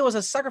sense if it was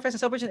a sacrifice and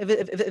celebration,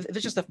 if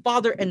it's just the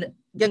father and the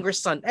younger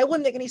son. It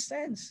wouldn't make any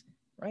sense,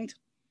 right?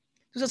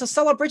 This is a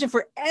celebration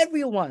for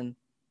everyone.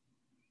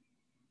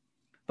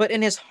 But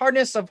in his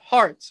hardness of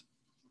heart,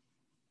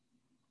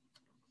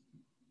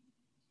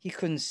 he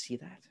couldn't see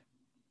that.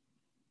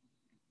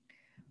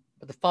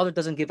 But the father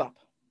doesn't give up.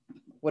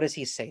 What does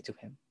he say to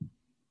him?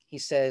 He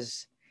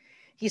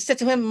said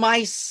to him,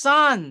 my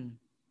son,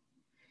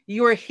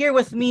 you are here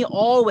with me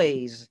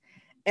always.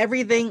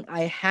 Everything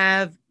I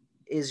have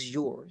is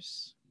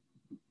yours.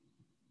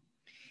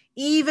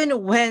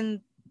 Even when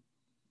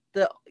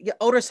the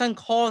older son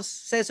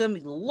says to him,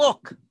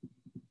 look,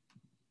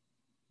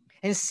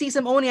 and sees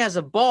him only as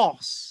a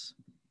boss,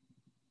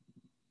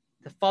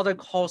 the Father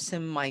calls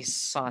him my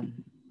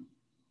son.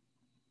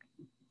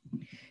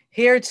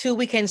 Here too,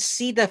 we can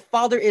see the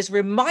Father is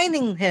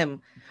reminding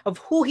him of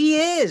who he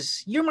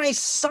is. You're my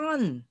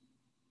son.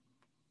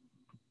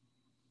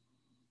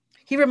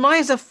 He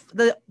reminds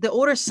the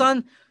older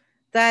son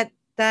that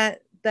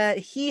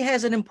he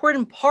has an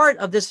important part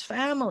of this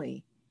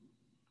family.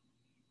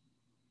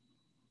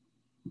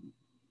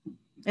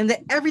 And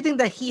that everything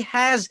that he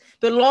has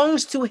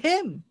belongs to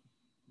him.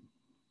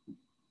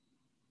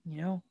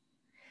 You know,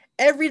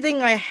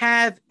 everything I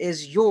have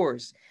is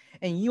yours.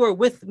 And you are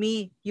with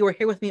me. You are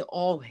here with me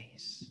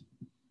always.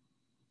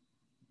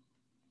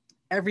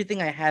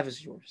 Everything I have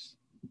is yours.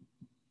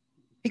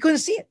 He couldn't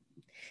see it.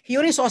 He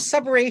only saw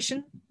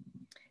separation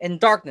and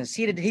darkness.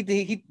 He didn't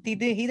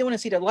want to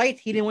see the light.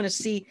 He didn't want to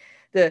see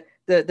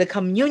the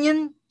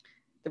communion,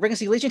 the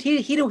reconciliation.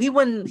 He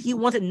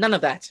wanted none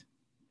of that.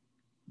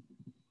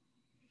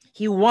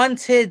 He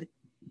wanted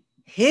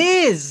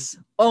his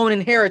own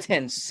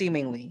inheritance,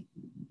 seemingly.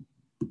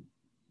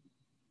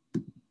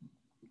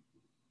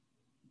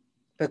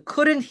 But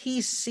couldn't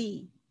he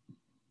see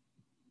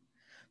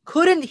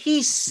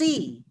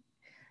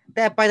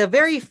that by the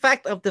very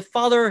fact of the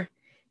Father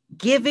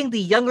giving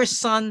the younger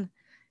son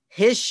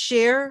his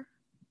share,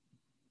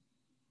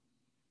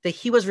 that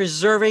he was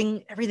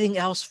reserving everything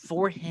else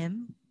for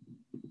him?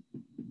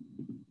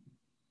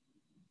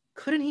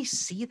 Couldn't he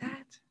see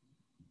that?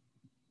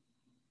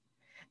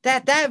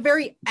 That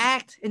very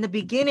act in the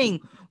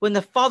beginning, when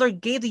the Father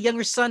gave the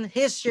younger son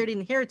his share of the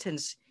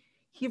inheritance,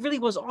 he really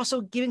was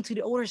also giving to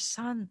the older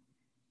son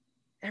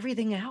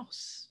everything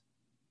else.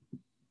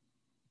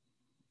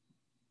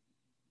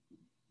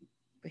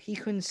 But he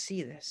couldn't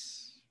see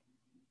this.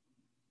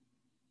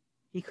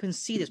 He couldn't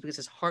see this because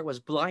his heart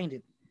was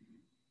blinded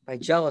by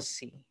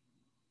jealousy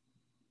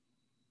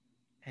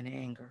and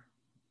anger.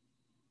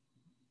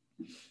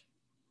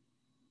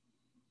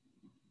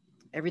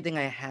 Everything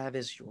I have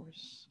is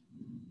yours.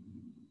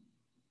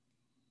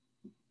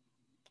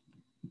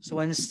 So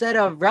instead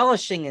of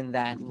relishing in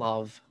that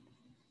love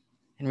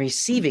and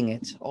receiving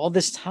it all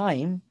this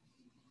time,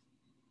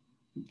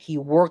 he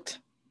worked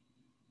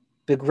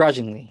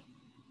begrudgingly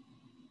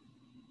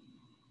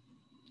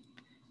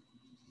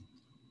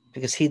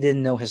because he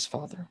didn't know his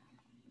Father.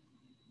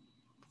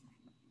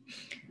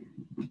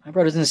 My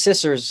brothers and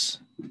sisters,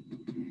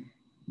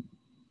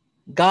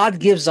 God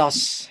gives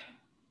us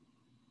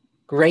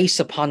grace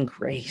upon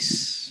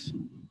grace.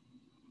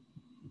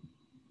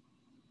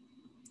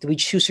 Do we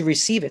choose to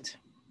receive it?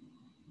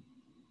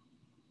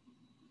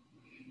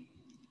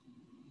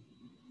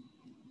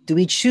 Do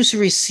we choose to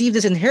receive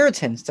this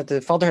inheritance that the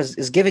Father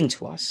is giving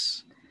to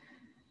us?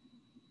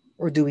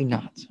 Or do we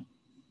not?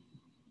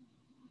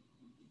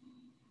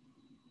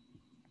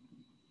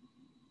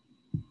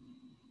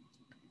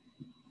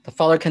 The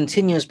Father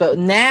continues, but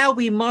now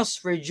we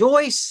must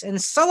rejoice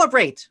and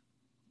celebrate.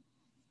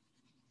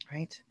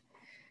 Right?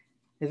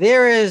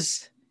 There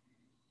is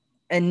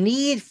a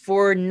need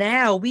for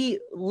now. We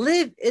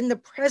live in the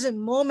present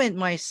moment,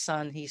 my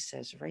son, he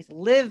says, right?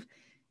 Live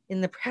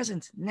in the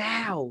present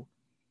now.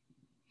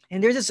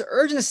 And there's this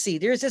urgency,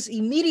 there's this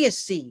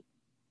immediacy.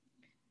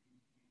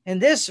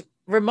 And this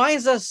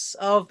reminds us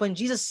of when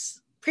Jesus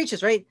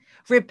preaches, right?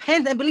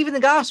 Repent and believe in the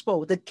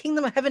gospel. The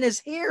kingdom of heaven is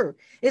here.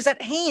 It's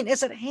at hand.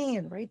 It's at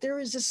hand, right? There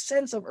is this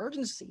sense of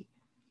urgency.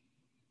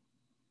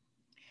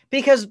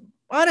 Because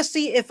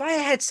honestly, if I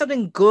had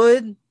something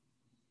good,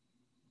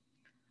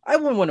 I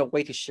wouldn't want to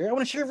wait to share. I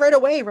want to share right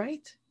away,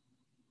 right?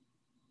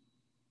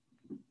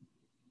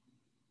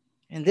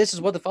 And this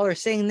is what the Father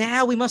is saying.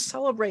 Now we must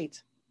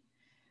celebrate.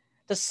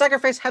 The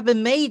sacrifice has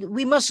been made.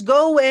 We must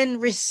go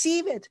and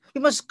receive it.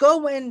 We must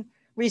go and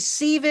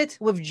receive it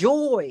with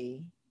joy.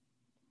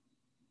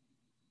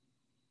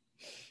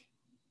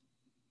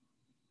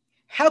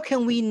 How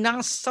can we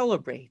not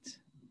celebrate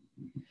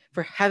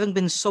for having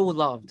been so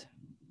loved?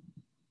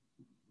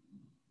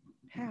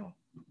 How?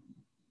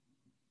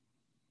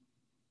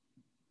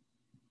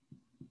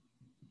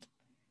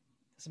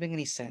 Doesn't make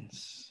any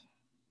sense.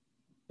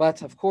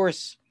 But of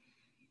course,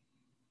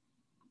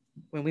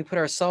 when we put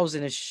ourselves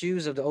in the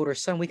shoes of the older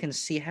son, we can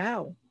see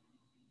how.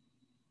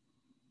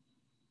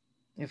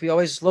 If we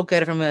always look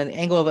at it from an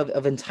angle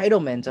of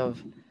entitlement,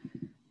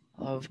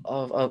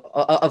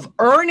 of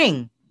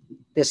earning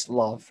this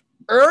love,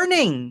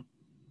 earning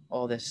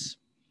all this.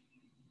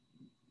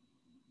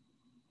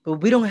 But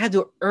we don't have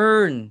to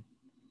earn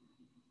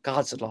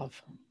God's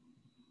love.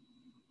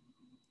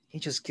 He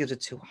just gives it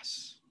to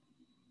us.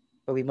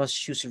 But we must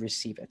choose to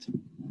receive it.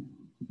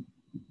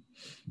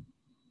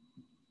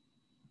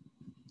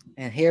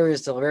 And here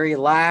is the very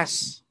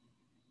last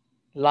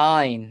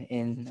line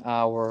in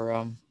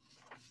our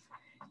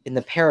in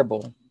the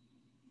parable.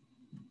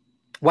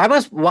 Why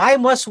must we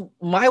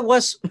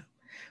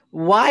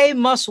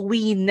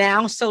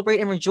now celebrate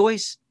and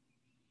rejoice?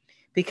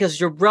 Because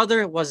your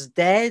brother was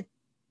dead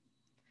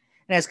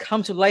and has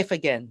come to life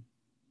again.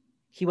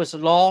 He was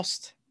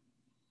lost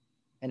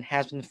and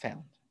has been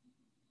found.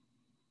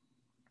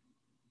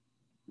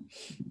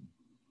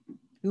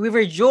 We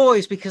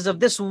rejoice because of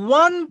this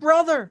one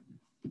brother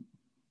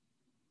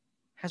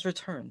has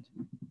returned.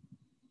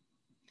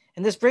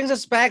 And this brings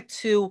us back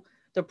to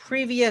the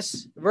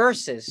previous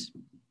verses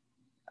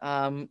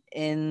when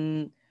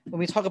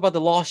we talk about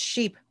the lost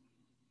sheep.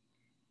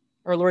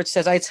 Our Lord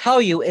says, I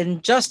tell you,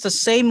 in just the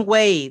same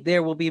way,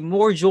 there will be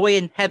more joy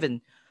in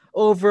heaven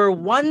over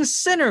one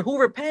sinner who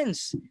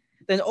repents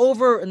than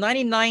over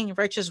 99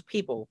 righteous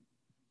people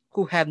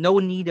who have no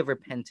need of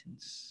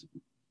repentance.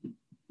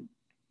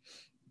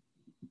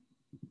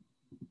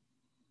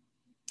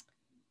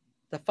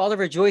 The Father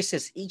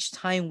rejoices each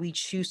time we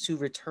choose to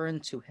return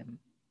to him.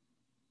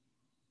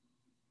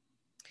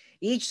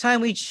 Each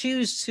time we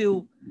choose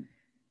to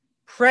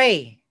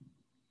pray,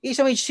 each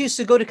time we choose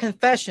to go to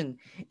confession,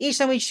 each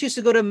time we choose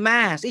to go to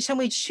Mass, each time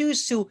we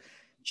choose to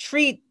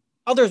treat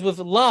others with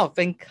love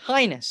and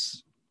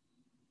kindness,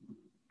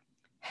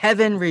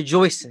 heaven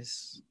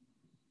rejoices.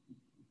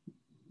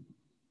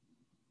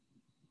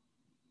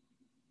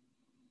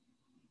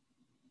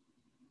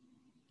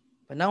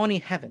 But not only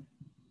heaven,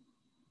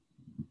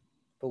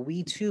 but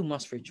we too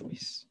must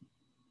rejoice.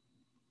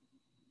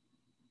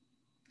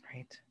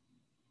 Right?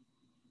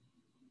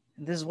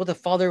 And this is what the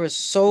Father was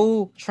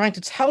so trying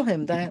to tell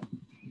him,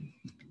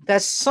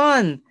 that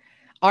son,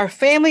 our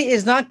family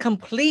is not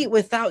complete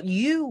without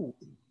you.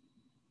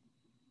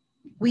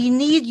 We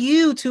need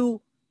you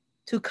to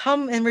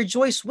come and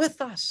rejoice with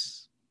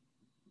us.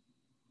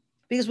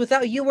 Because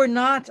without you, we're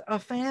not a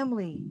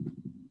family.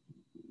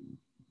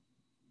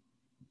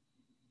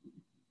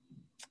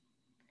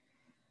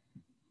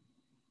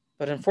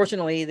 But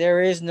unfortunately,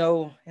 there is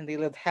no, and they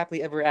lived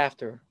happily ever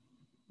after.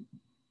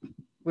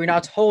 We're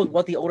not told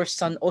what the older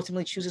son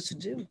ultimately chooses to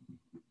do.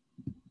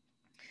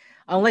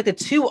 Unlike the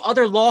two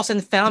other lost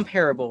and found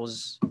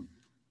parables,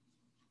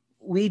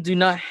 we do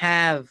not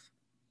have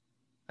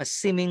a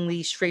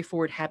seemingly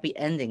straightforward happy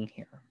ending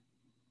here.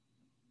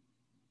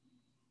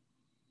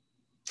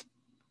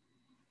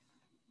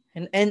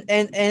 And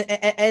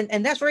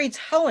that's very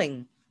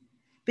telling,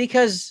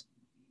 because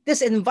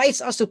this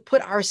invites us to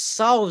put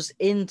ourselves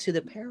into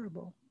the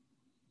parable.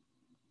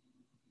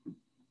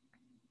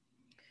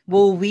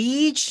 Will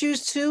we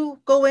choose to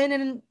go in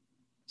and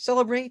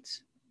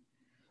celebrate?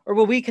 Or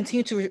will we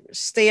continue to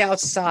stay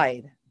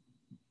outside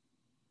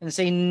and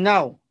say,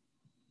 no,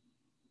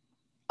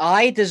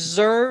 I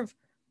deserve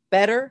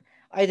better.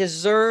 I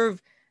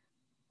deserve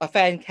a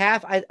fattened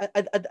calf. I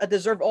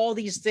deserve all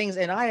these things,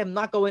 and I am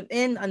not going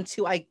in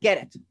until I get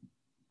it.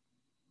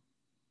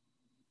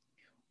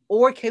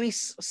 Or can we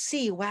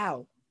see,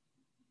 wow,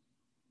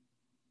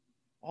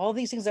 all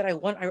these things that I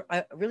want,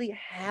 I really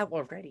have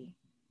already.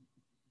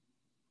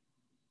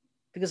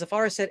 Because the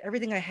Father said,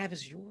 everything I have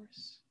is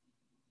yours.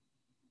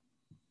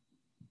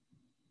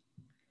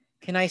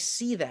 Can I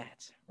see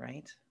that,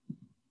 right?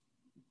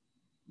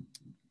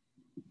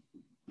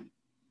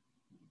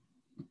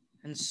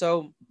 And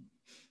so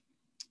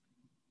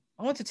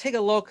I want to take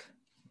a look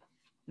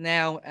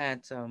now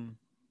at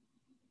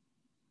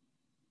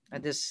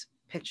this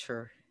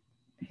picture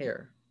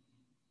here.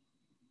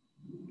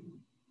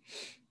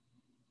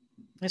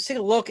 Let's take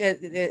a look at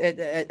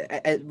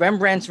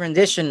Rembrandt's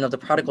rendition of the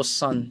prodigal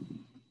son.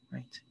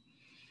 Right.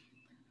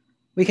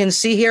 We can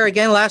see here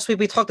again. Last week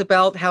we talked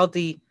about how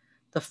the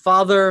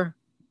father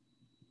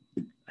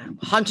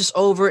hunches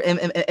over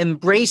and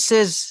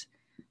embraces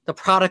the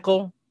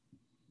prodigal,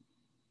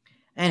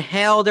 and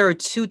how there are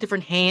two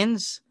different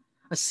hands,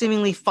 a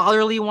seemingly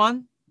fatherly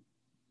one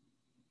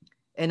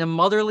and a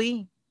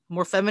motherly,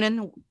 more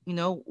feminine.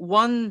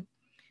 One,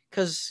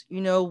 because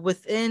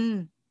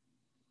within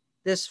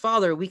this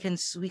father we can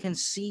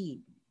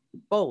see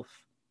both,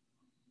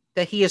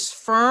 that he is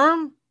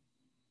firm,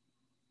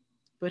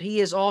 but he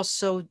is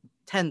also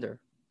tender.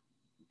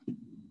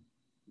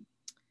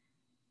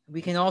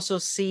 We can also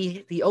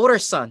see the older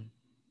son,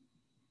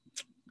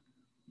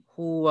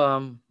 who,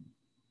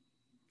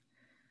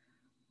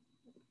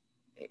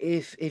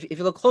 if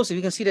you look closely,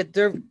 you can see that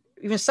they're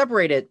even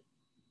separated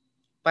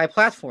by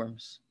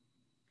platforms.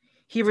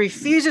 He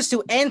refuses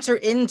to enter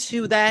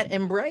into that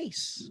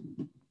embrace.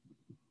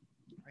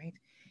 Right?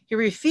 He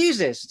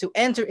refuses to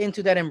enter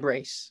into that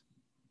embrace.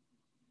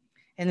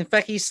 And in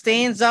fact, he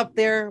stands up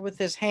there with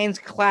his hands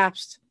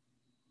clasped,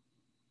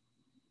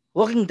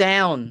 looking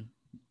down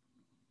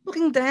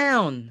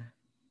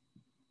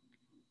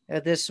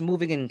at this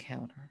moving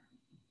encounter.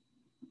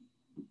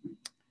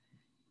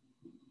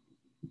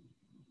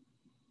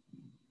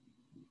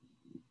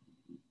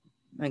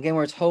 And again,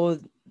 we're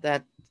told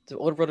that the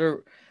older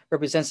brother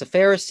represents the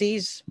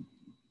Pharisees,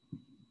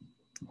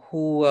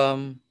 who,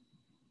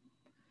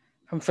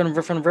 from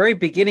the very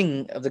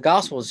beginning of the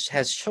Gospels,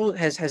 has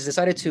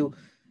decided to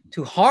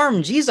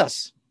harm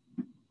Jesus,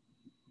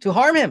 to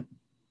harm him.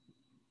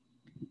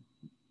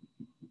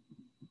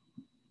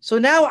 So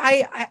now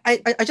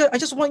I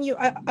just want you,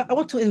 I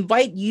want to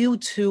invite you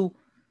to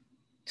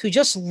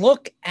just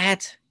look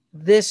at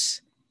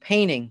this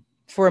painting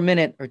for a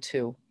minute or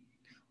two.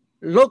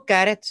 Look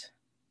at it.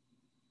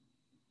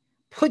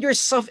 Put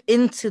yourself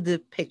into the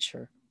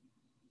picture.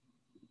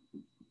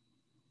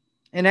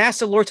 And ask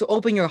the Lord to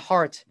open your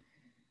heart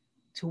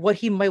to what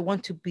he might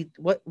want to be,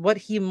 what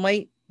he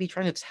might be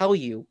trying to tell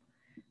you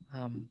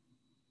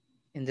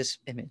in this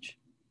image?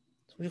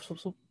 So we'll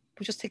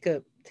just take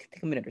a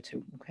minute or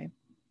two, okay?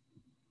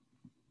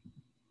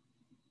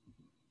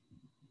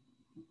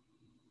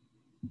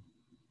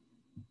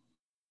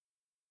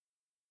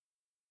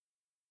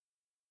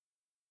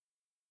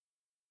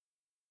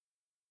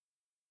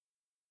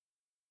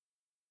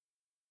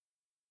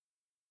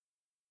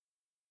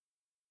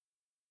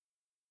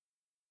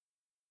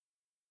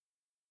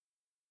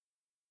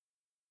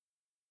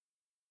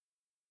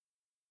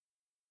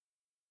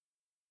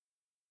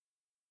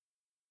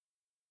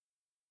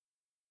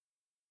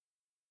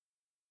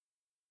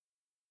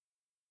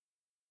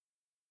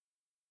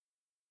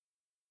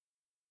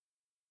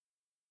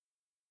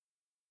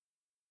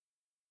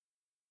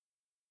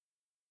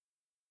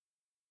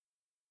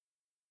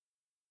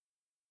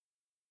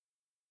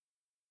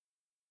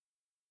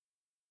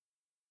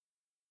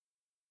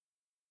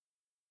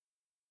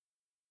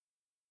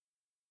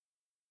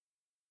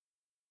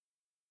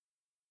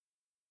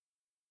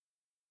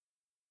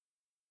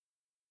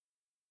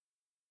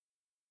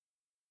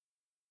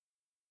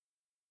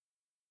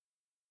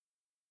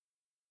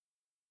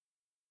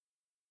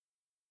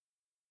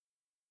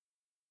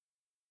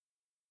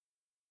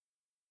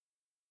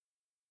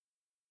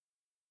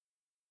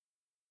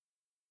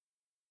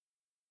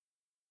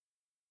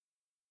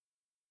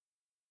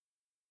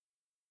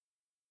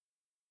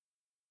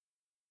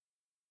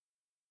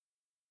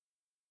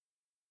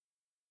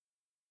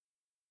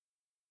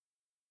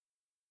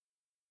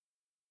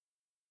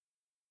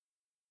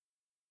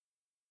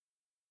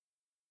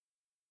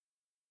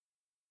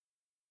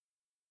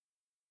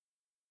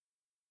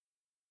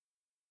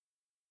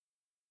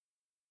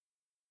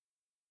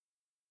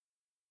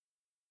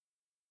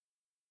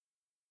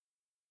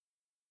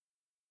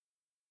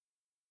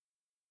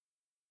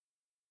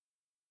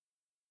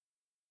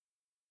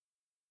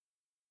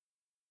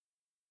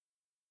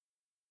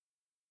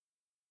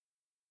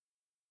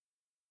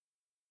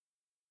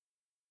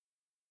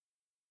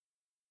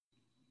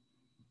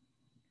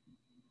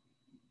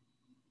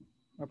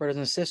 My brothers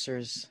and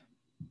sisters,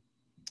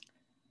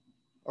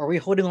 are we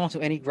holding on to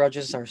any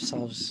grudges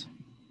ourselves?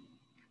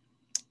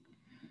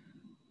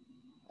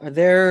 Are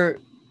there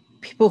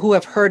people who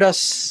have hurt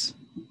us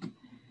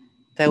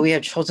that we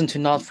have chosen to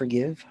not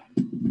forgive?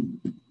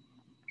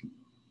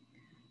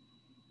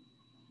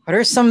 Are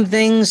there some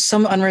things,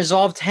 some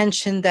unresolved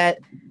tension that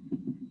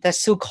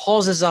still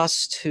causes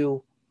us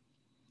to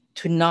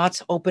not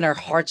open our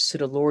hearts to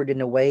the Lord in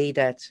a way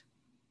that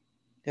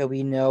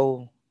we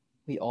know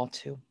we ought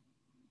to?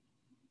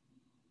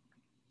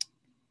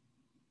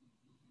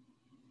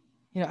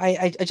 You know,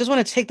 I just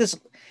want to take this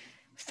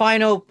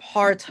final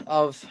part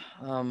of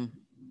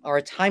our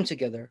time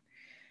together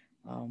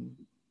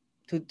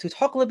to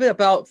talk a little bit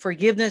about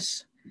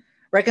forgiveness,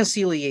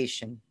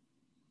 reconciliation,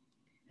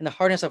 and the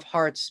hardness of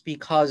hearts,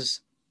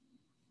 because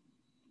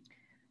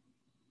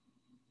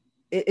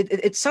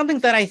it's something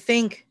that I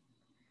think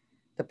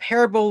the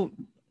parable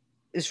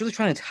is really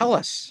trying to tell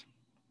us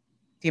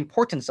the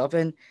importance of.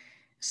 And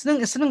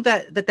something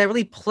that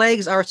really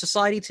plagues our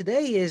society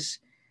today is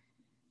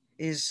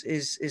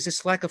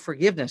this lack of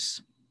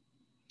forgiveness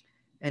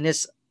and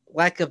this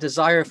lack of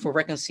desire for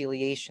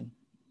reconciliation.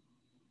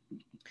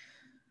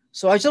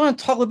 So I just want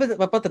to talk a little bit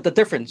about the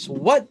difference.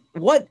 What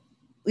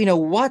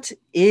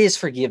is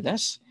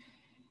forgiveness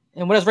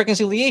and what is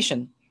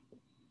reconciliation?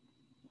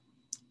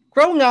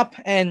 Growing up,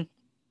 and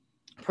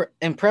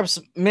perhaps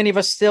many of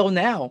us still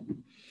now,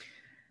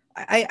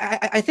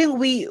 I think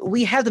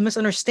we have the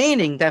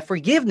misunderstanding that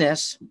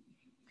forgiveness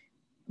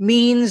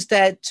means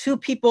that two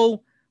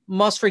people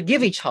must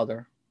forgive each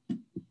other.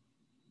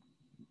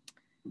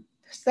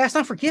 That's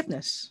not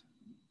forgiveness.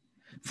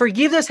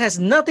 Forgiveness has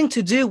nothing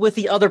to do with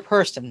the other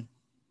person.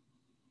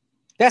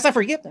 That's not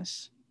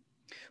forgiveness.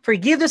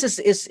 Forgiveness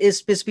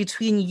is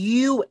between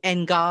you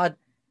and God,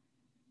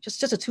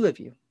 just the two of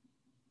you.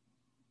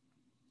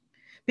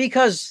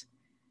 Because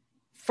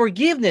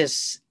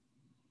forgiveness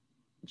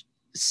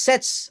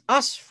sets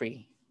us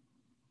free,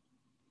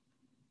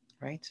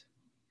 right?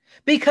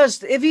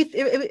 Because if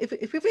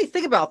we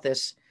think about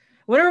this,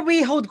 whenever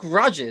we hold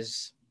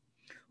grudges,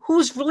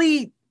 who's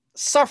really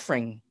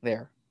suffering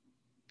there?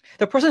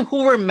 The person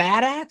who we're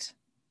mad at,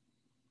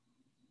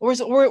 or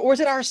is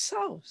it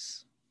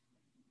ourselves?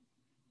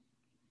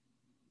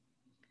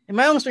 In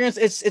my own experience,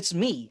 it's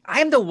me.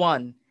 I'm the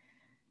one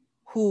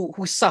who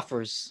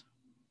suffers,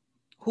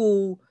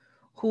 who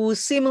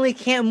seemingly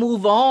can't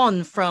move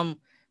on from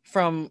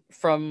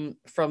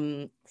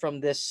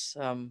this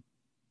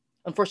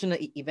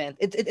unfortunate event.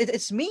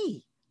 It's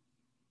me,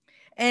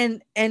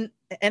 and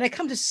I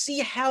come to see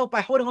how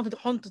by holding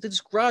on to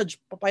this grudge,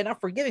 by not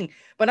forgiving,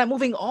 by not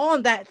moving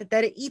on, that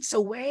it eats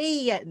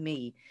away at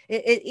me.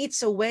 It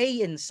eats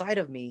away inside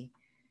of me.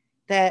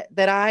 That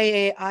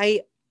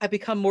I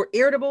become more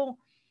irritable.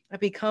 I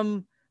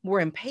become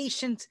more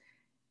impatient,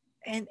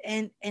 and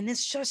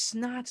it's just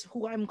not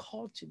who I'm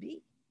called to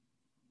be.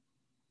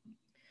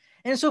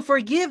 And so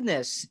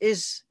forgiveness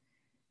is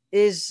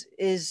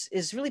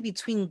really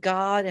between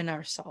God and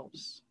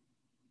ourselves.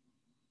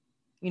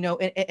 in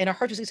our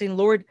heart, just saying,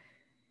 Lord,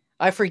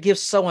 I forgive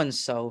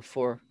so-and-so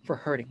for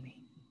hurting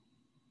me.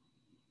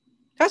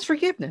 That's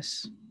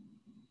forgiveness.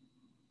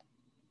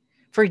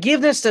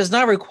 Forgiveness does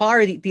not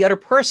require the other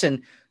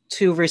person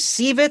to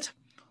receive it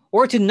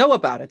or to know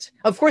about it.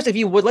 Of course, if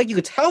you would like, you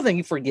could tell them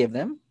you forgive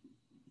them.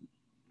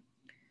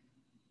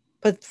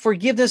 But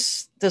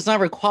forgiveness does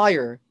not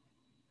require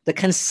the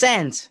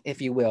consent,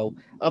 if you will,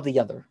 of the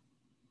other.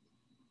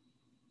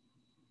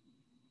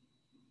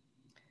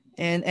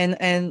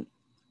 And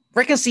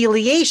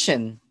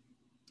reconciliation.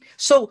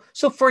 So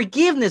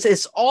forgiveness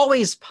is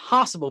always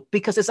possible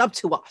because it's up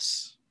to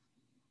us.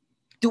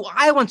 Do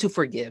I want to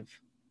forgive?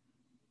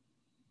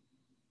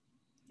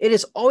 It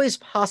is always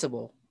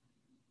possible.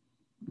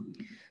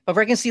 But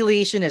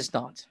reconciliation is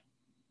not.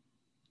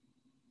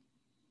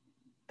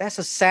 That's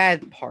a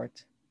sad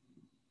part.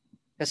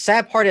 The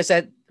sad part is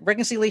that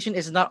reconciliation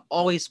is not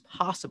always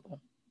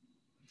possible.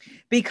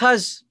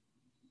 Because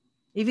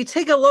if you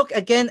take a look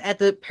again at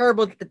the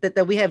parable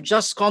that we have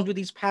just gone through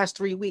these past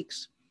 3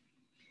 weeks,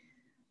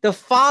 the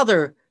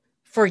father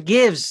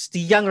forgives the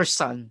younger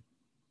son.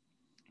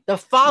 The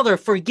father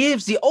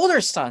forgives the older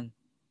son.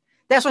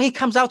 That's why he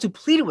comes out to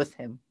plead with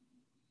him.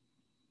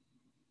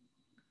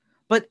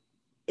 But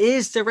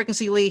is there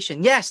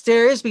reconciliation? Yes,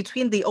 there is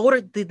between the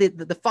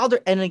father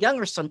and the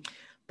younger son.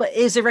 But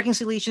is there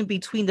reconciliation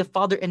between the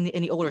father and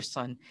the older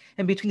son?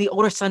 And between the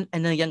older son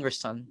and the younger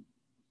son?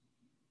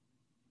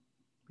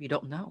 We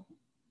don't know.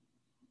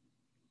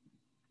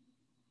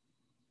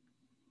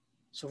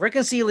 So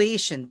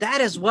reconciliation,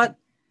 that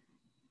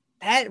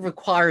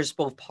requires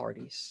both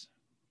parties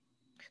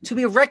to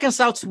be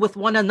reconciled with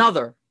one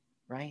another,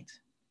 right?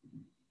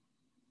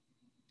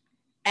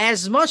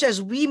 As much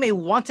as we may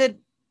want it,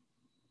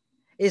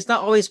 it's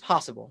not always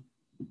possible.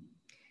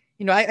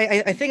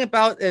 I think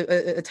about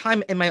a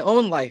time in my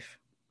own life.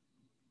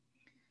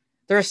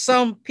 There are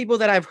some people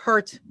that I've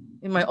hurt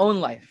in my own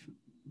life.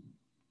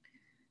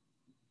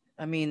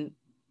 I mean,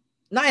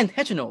 not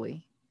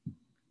intentionally.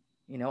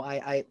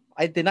 I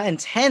did not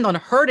intend on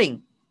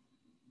hurting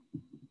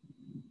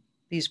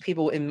these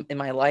people in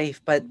my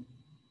life, but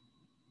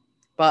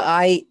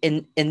I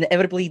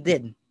inevitably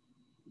did.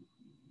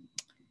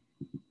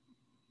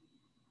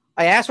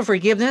 I asked for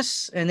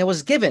forgiveness and it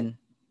was given,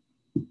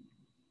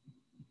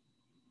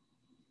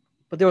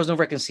 but there was no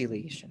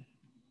reconciliation.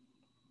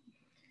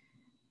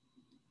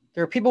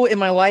 There are people in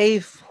my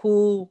life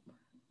who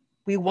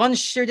we once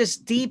shared this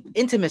deep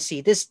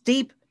intimacy, this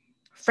deep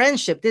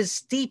friendship,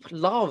 this deep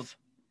love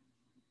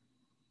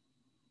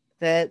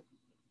that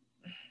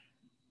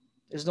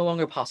is no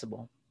longer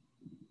possible.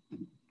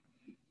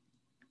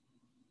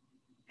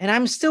 And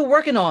I'm still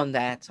working on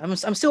that.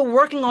 I'm still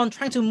working on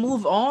trying to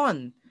move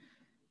on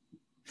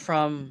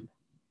from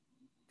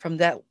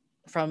that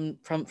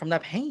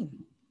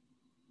pain.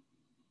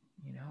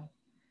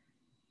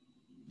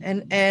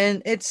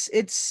 And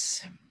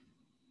it's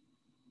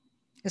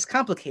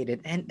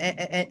complicated and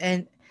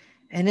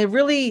it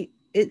really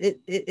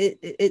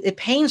it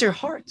pains your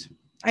heart.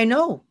 I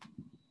know.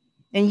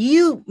 And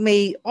you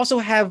may also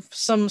have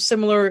some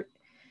similar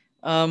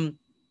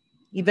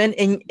event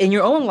in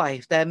your own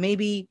life that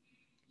maybe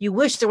you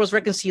wish there was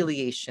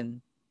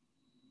reconciliation.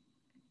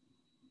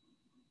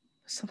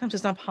 Sometimes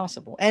it's not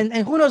possible. And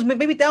who knows,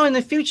 maybe down in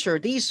the future,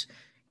 these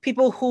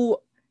people who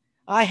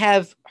I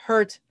have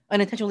hurt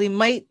unintentionally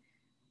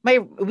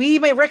we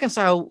might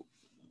reconcile.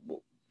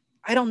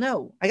 I don't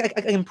know. I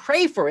can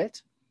pray for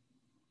it.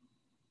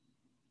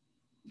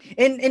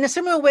 In a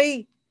similar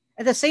way,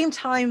 at the same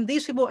time,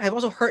 these people have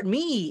also hurt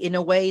me in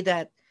a way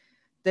that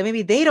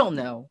maybe they don't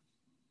know.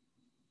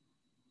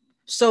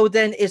 So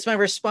then it's my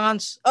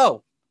response,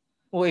 oh,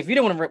 well, if you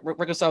don't want to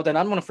reconcile, then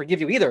I don't want to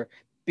forgive you either,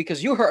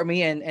 because you hurt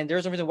me and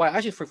there's no reason why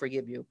I should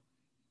forgive you.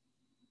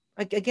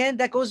 Again,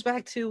 that goes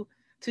back to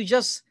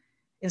just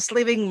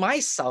enslaving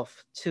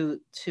myself to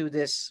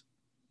this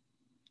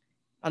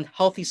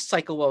unhealthy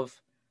cycle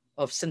of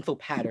sinful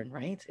pattern,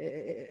 right?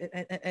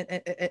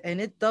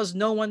 And it does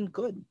no one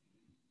good.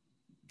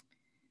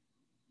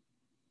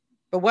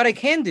 But what I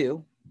can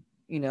do,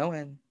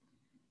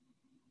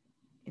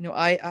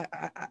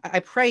 I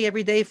pray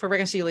every day for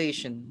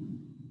reconciliation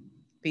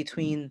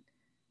between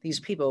these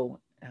people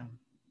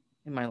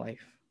in my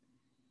life.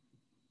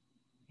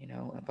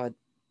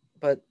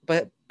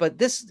 But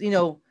this,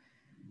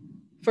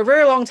 for a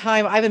very long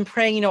time I've been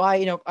praying.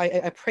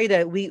 I pray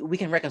that we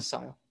can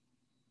reconcile.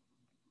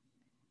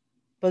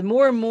 But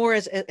more and more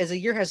as a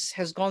year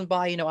has gone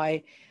by,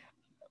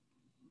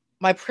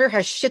 my prayer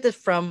has shifted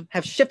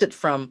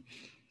from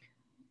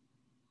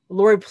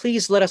Lord,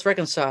 please let us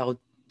reconcile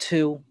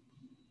to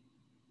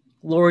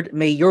Lord,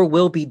 may your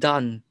will be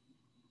done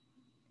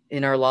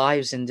in our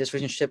lives, in this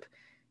relationship,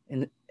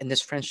 in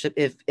this friendship.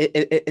 If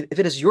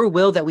it is your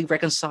will that we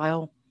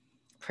reconcile,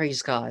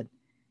 praise God.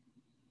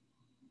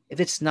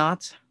 If it's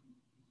not,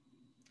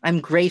 I'm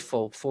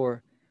grateful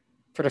for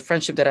the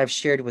friendship that I've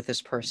shared with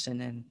this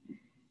person,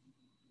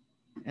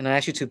 and I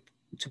ask you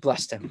to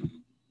bless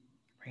them,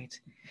 right?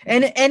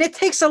 And it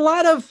takes a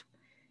lot of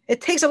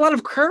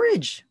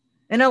courage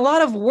and a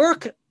lot of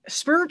work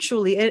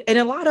spiritually, and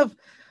a lot of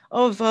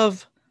of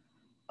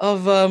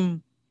of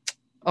um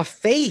of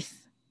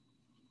faith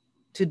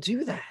to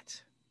do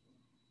that.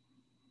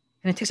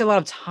 And it takes a lot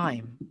of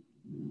time.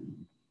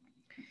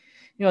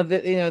 And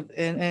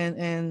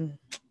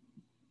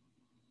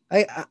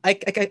I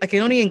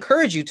can only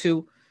encourage you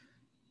to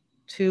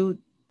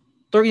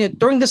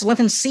during this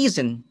Lenten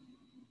season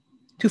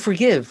to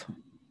forgive.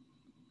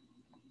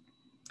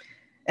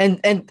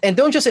 And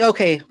don't just say,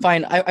 okay,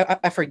 fine,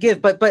 I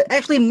forgive, but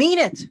actually mean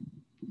it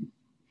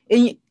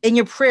in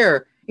your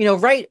prayer.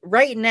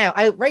 Right now,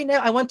 I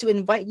want to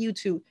invite you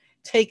to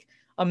take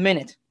a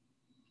minute,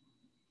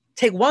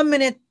 take 1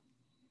 minute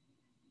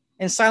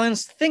in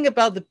silence. Think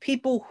about the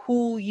people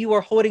who you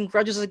are holding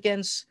grudges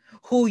against,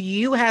 who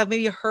you have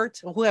maybe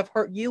hurt or who have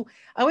hurt you.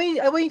 I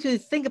want you to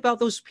think about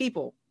those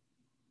people.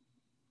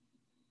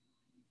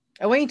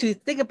 I want you to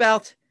think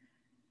about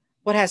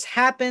what has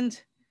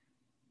happened,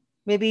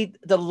 maybe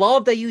the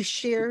love that you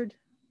shared.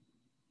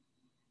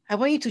 I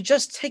want you to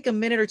just take a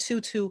minute or two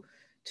to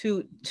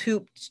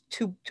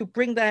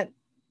bring that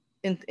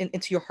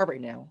into your heart right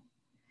now,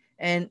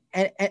 and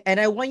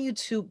I want you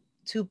to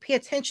pay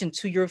attention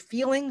to your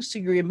feelings, to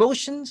your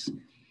emotions,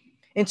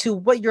 and to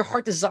what your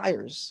heart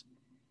desires.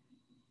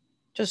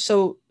 Just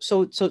so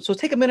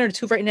take a minute or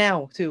two right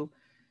now to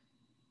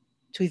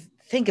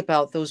think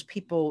about those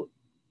people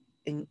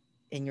in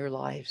your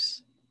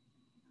lives,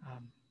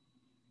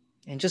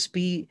 and just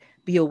be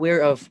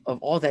aware of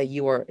all that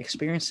you are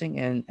experiencing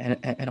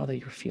and all that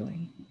you're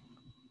feeling.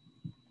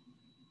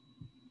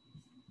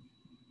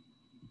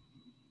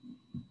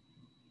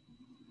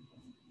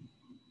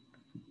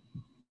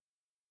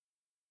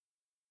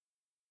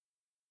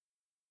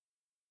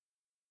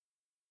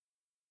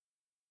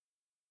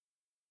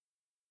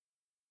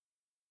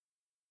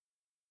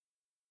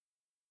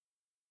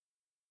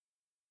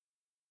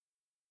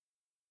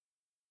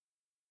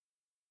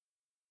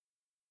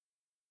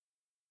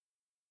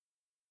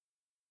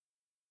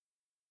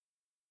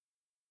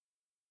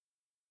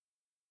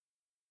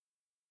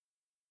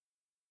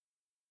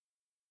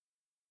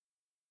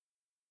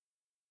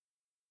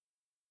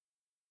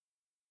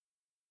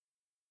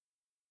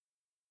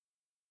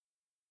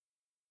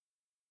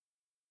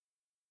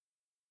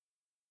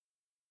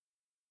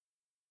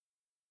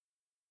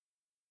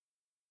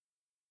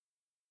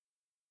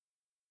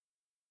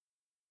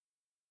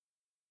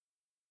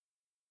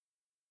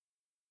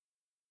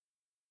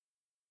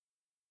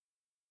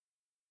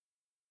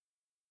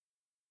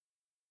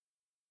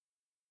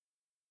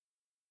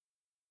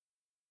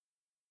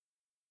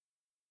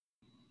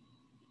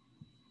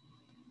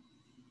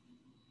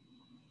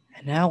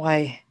 And now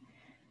I,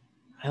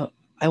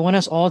 I want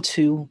us all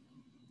to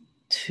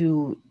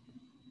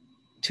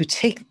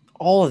take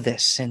all of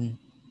this and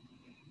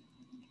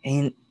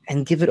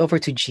give it over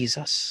to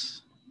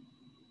Jesus.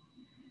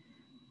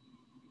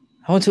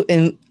 I want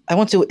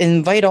to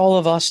invite all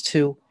of us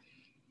to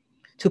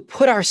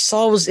put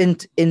ourselves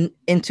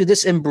into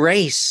this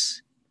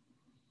embrace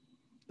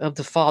of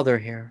the Father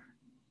here.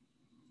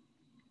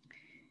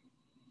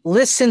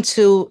 Listen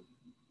to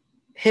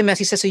him as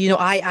he says, so,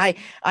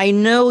 I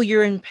know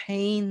you're in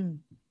pain.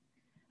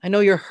 I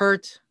know you're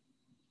hurt.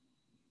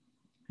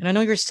 And I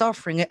know you're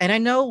suffering. And I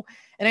know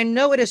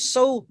it is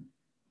so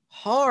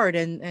hard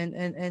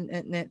and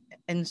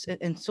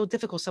so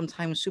difficult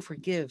sometimes to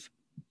forgive.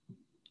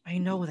 I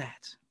know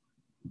that.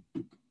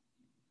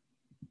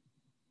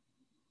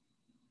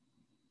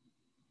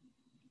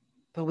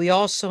 But we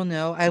also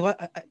know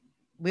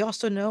we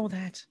also know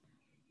that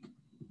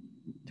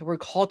we're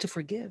called to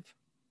forgive.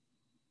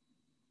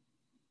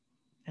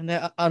 And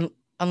that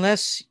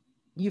unless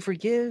you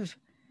forgive,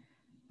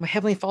 my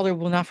Heavenly Father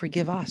will not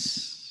forgive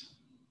us.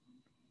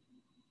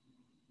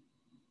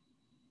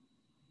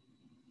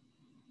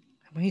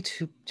 I want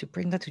you to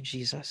bring that to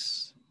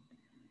Jesus.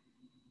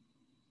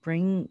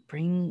 Bring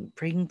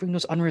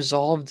those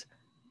unresolved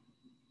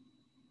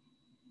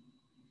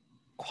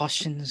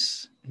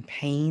questions and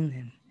pain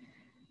and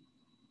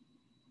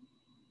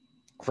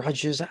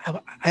grudges.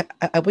 I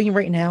want you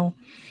right now.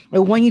 I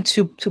want you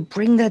to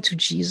bring that to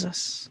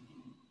Jesus.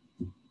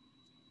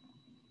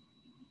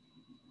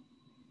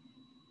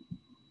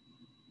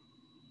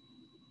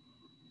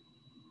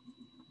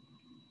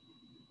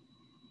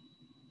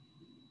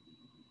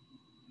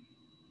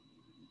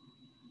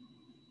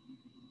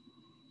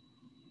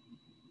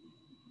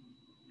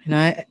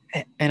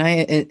 And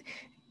I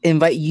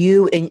invite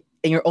you in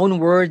your own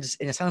words,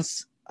 in the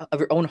sense of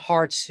your own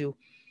heart, to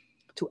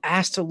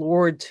ask the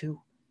Lord to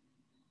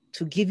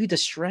give you the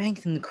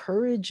strength and the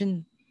courage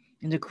and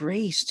the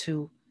grace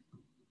to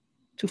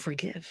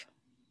forgive.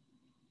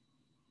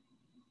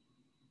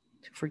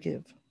 To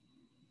forgive.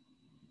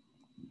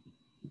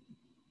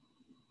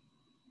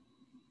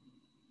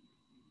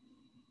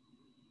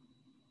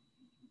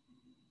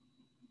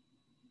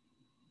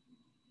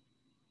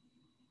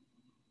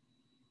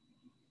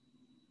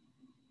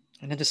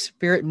 And if the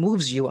Spirit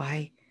moves you,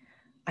 I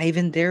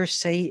even dare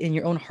say in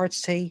your own heart,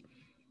 say,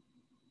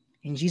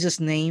 in Jesus'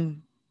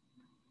 name,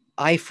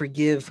 I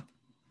forgive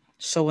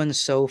so and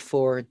so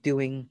for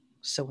doing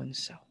so and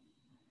so.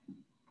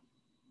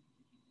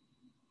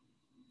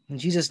 In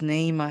Jesus'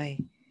 name, I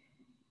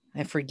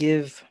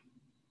forgive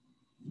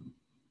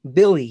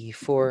Billy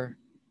for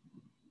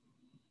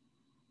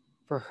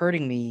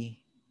hurting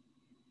me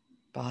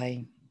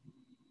by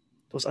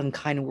those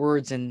unkind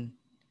words and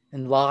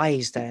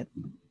lies that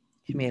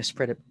he may have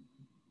spread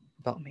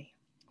about me.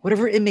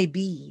 Whatever it may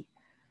be,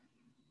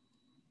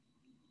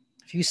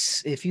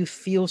 if you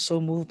feel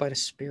so moved by the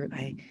Spirit,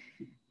 I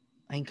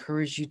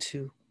encourage you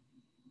to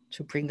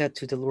bring that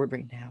to the Lord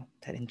right now,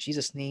 that in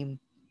Jesus' name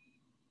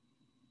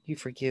you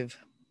forgive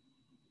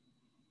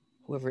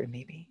whoever it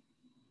may be.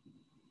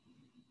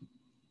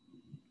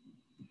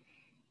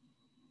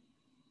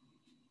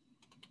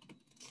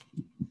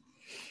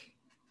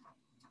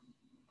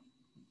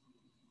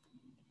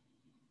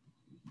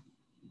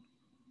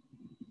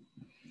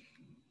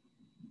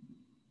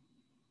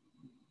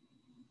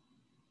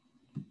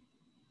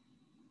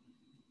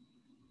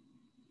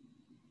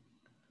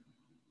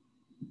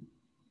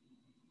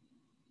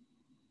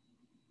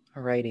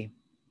 Alrighty.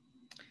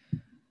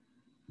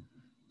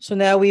 So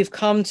now we've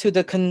come to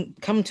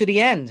the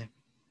end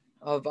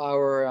of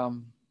our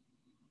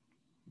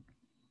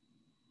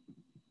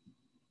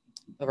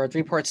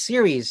 3-part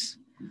series.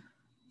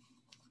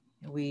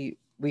 We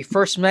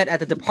first met at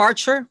the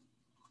departure,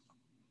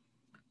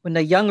 when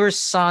the younger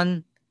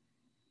son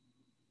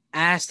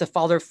asked the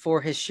father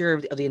for his share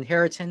of the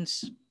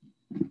inheritance.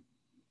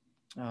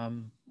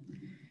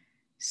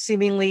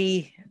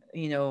 Seemingly,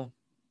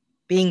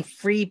 being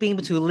free, being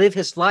able to live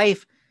his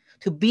life,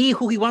 to be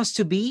who he wants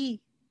to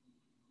be.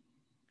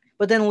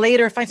 But then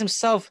later finds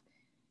himself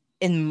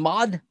in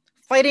mud,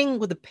 fighting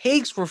with the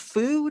pigs for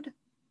food.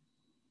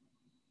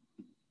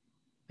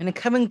 And then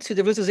coming to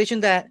the realization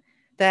that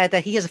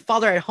he has a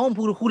father at home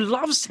who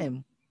loves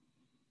him.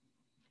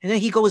 And then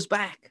he goes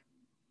back.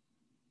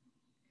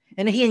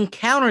 And then he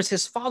encounters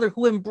his father,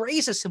 who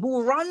embraces him,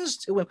 who runs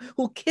to him,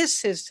 who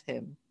kisses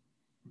him.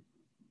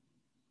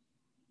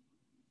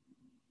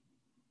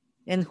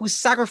 And who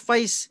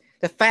sacrificed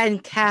the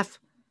fattened calf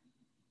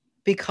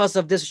because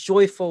of this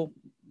joyful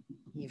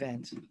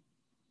event.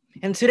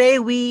 And today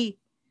we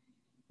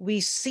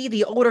see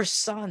the older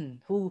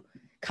son who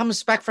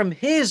comes back from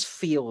his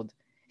field,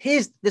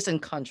 his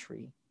distant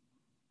country.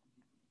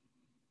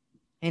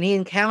 And he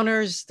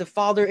encounters the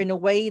father in a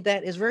way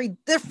that is very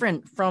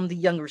different from the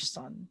younger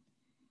son.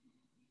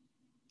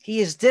 He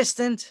is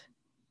distant.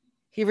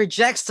 He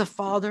rejects the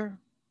father.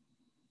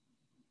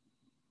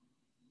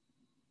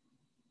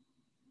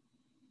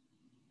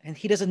 And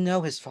he doesn't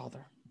know his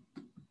father,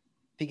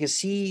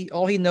 because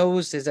all he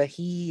knows is that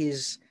he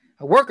is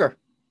a worker.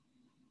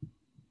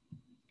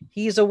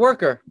 He is a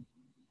worker.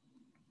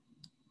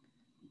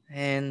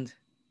 But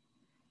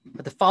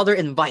the father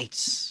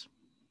invites.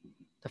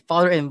 The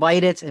father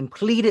invited and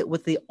pleaded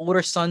with the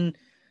older son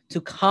to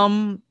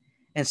come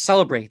and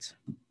celebrate.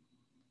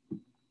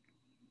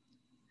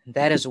 And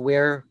that is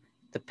where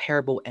the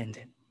parable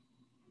ended.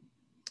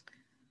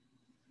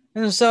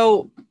 And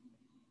so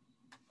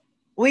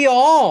we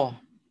all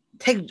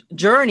take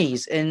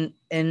journeys in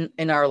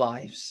our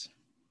lives,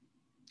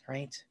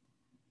 right?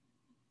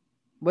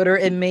 Whether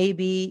it may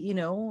be,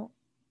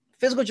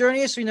 physical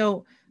journeys,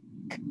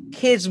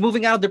 kids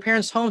moving out of their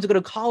parents' home to go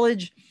to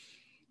college,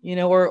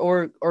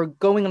 or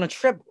going on a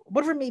trip,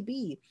 whatever it may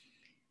be.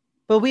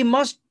 But we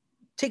must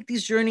take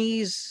these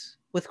journeys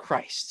with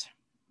Christ.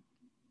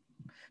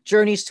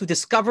 Journeys to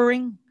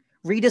discovering,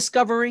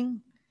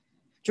 rediscovering,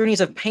 journeys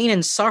of pain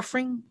and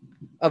suffering,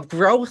 of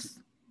growth,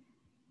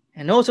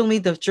 and ultimately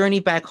the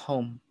journey back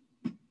home.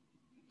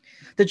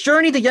 The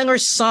journey the younger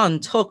son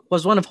took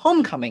was one of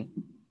homecoming.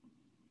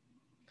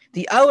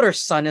 The elder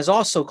son is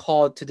also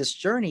called to this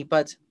journey,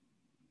 but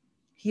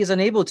he is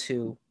unable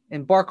to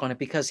embark on it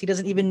because he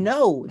doesn't even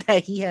know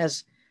that he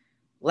has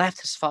left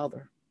his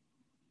father.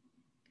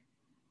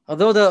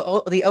 Although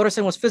the elder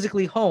son was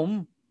physically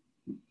home,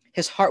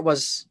 his heart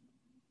was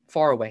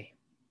far away.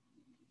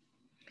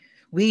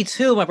 We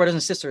too, my brothers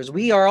and sisters,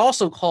 we are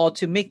also called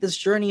to make this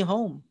journey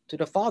home to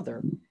the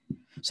Father,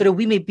 so that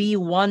we may be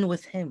one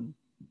with him.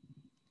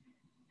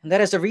 And that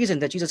is the reason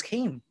that Jesus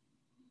came,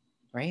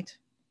 right?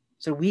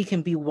 So we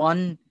can be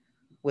one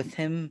with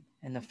him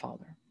and the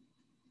Father.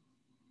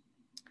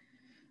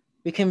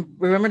 We can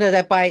remember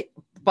that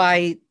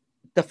by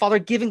the Father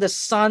giving the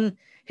Son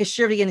his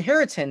share of the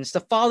inheritance, the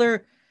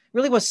Father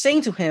really was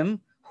saying to him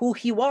who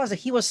he was, that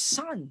he was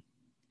Son.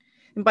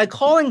 And by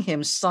calling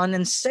him Son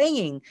and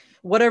saying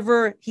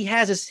whatever he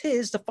has is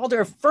his, the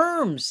Father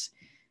affirms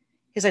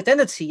his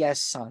identity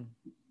as Son.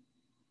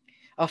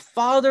 A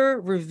father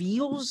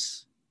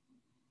reveals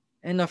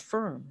and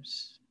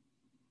affirms.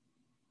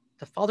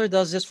 The Father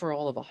does this for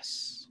all of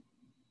us.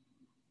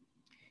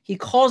 He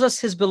calls us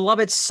his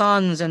beloved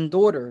sons and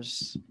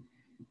daughters.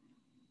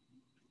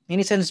 And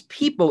he sends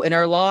people in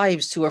our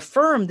lives to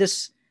affirm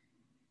this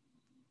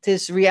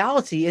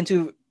reality and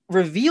to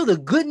reveal the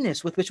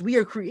goodness with which we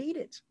are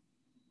created.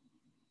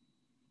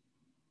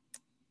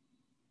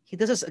 He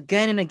does this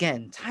again and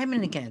again, time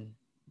and again.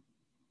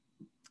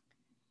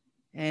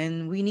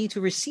 And we need to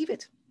receive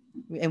it.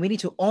 And we need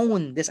to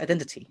own this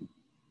identity,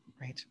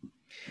 right?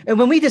 And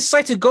when we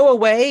decide to go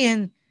away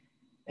and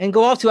and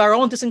go off to our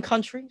own distant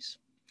countries,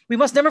 we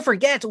must never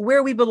forget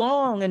where we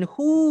belong and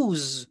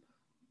whose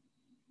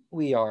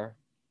we are.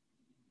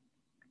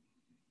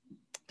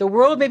 The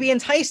world may be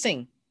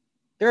enticing.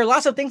 There are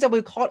lots of things that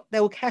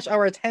will catch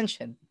our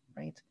attention,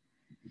 right?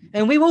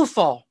 And we will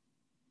fall,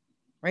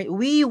 right?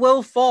 We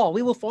will fall.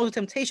 We will fall into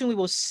temptation. We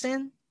will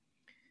sin.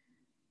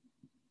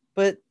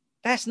 But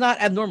that's not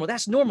abnormal.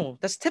 That's normal.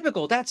 That's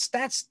typical. That's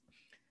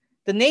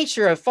the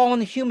nature of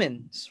fallen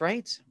humans,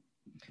 right?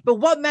 But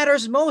what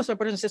matters most, my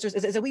brothers and sisters,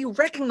 is that we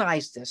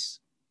recognize this.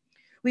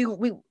 We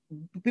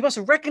must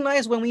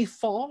recognize when we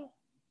fall,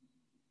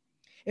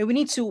 and we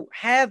need to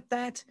have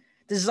that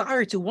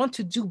desire to want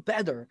to do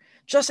better.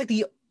 Just like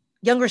the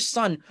younger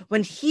son,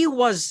 when he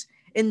was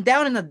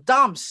down in the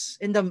dumps,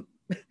 in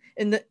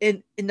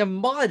the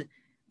mud,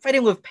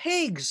 fighting with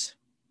pigs,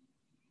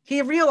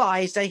 he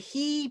realized that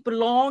he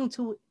belonged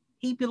to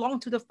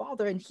the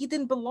Father, and he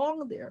didn't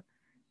belong there.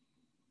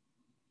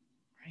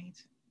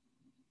 Right?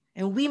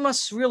 And we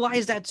must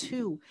realize that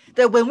too,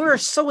 that when we're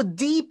so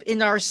deep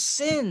in our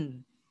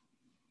sin,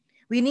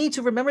 we need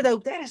to remember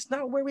that is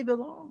not where we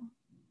belong.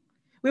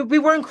 We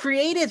weren't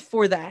created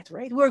for that,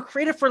 right? We were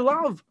created for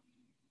love.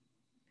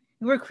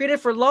 We were created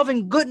for love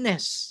and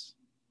goodness.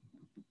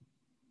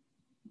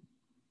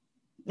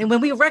 And when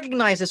we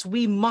recognize this,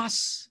 we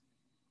must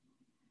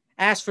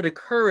ask for the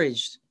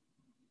courage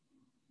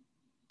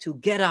to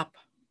get up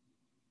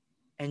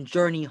and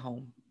journey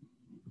home.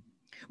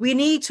 We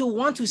need to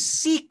want to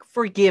seek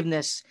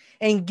forgiveness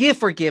and give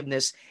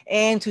forgiveness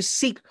and to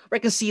seek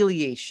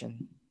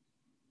reconciliation.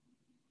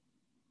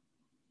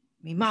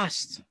 We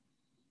must.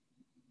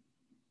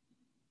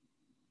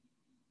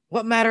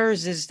 What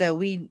matters is that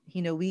we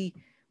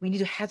need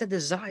to have the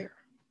desire.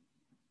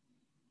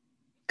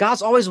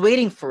 God's always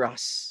waiting for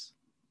us.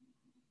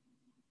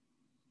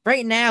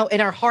 Right now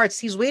in our hearts,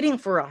 he's waiting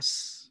for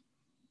us.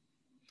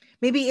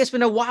 Maybe it's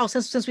been a while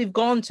since we've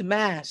gone to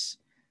Mass,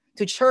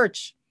 to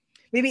church.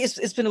 Maybe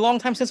it's been a long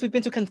time since we've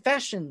been to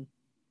confession,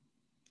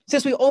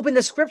 since we opened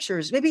the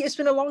scriptures. Maybe it's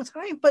been a long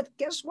time, but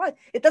guess what?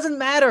 It doesn't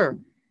matter.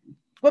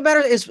 What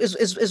matters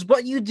is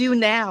what you do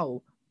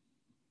now.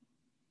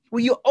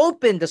 Will you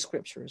open the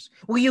scriptures?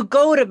 Will you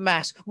go to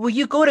Mass? Will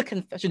you go to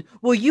confession?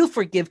 Will you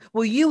forgive?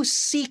 Will you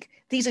seek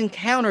these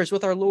encounters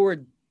with our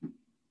Lord?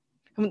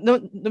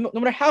 No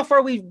matter how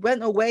far we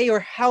went away or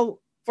how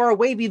far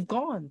away we've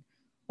gone,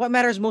 what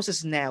matters most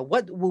is now.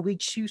 What will we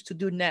choose to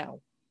do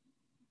now?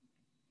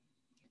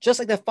 Just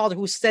like the Father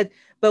who said,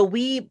 but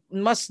we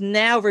must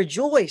now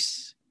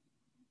rejoice.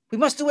 We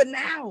must do it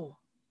now.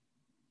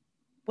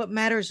 What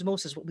matters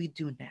most is what we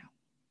do now.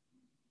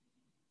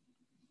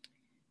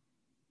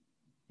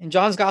 In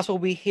John's Gospel,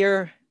 we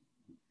hear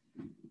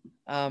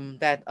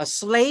that a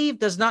slave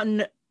does not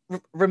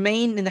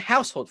remain in the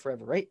household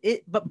forever, right?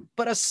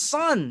 But a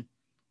son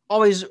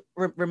always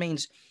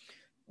remains.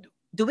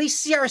 Do we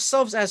see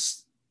ourselves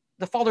as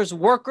the Father's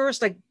workers,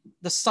 like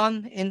the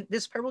Son in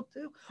this parable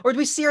too? Or do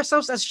we see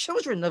ourselves as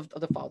children of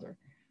the Father?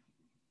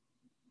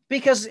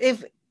 Because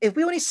if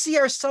we only see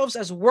ourselves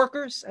as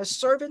workers, as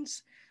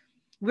servants,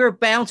 we're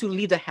bound to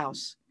leave the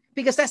house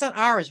because that's not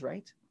ours,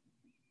 right?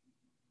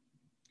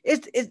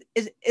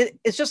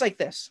 It's just like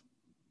this.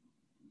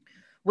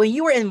 When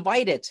you are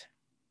invited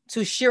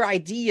to share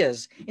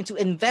ideas and to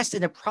invest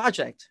in a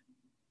project,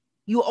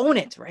 you own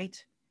it,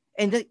 right?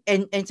 And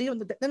so,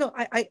 no,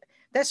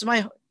 that's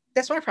my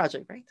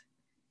project, right?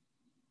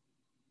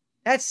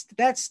 I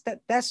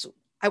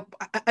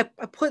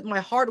put my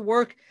hard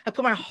work, I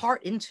put my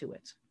heart into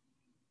it,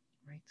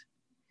 right?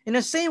 In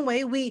the same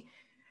way,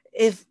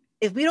 if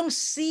we don't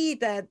see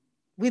that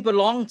we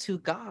belong to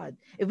God,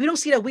 if we don't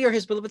see that we are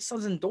his beloved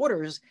sons and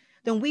daughters,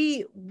 then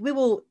we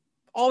will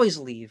always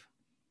leave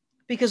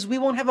because we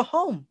won't have a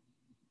home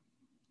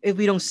if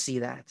we don't see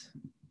that.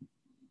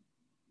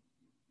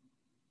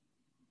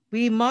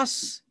 We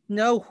must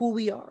know who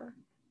we are.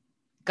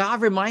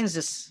 God reminds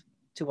us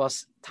to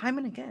us time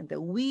and again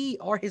that we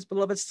are his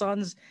beloved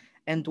sons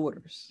and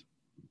daughters.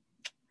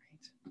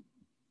 Right?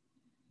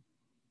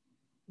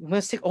 We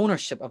must take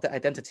ownership of the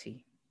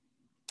identity,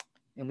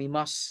 and we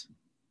must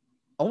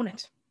own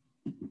it.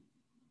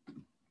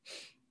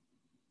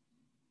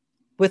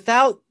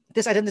 Without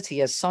this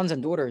identity as sons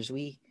and daughters,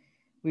 we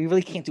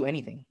really can't do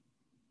anything,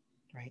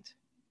 right?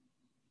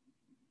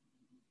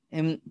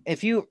 And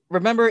if you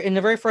remember in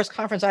the very first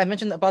conference, I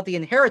mentioned about the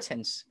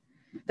inheritance,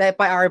 that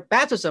by our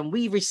baptism,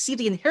 we receive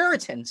the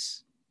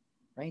inheritance,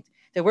 right?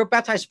 That we're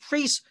baptized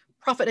priest,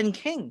 prophet, and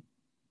king.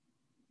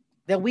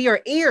 That we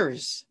are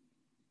heirs.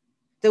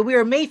 That we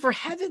are made for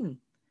heaven.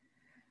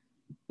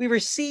 We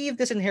receive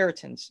this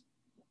inheritance.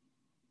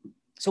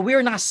 So we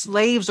are not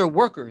slaves or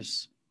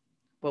workers,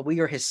 but we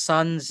are his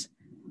sons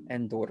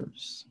and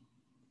daughters.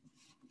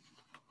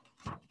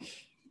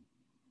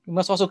 We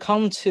must also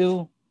come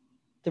to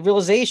the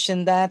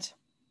realization that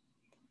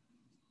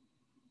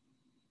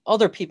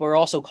other people are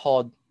also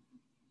called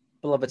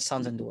beloved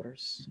sons and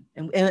daughters.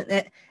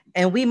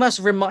 And we must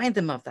remind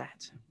them of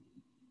that.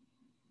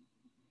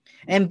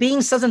 And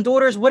being sons and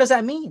daughters, what does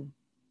that mean?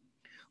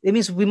 It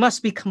means we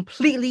must be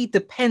completely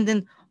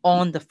dependent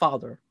on the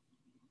Father.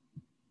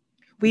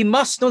 We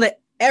must know that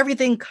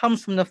everything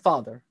comes from the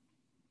Father.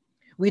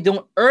 We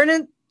don't earn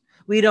it.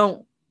 We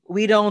don't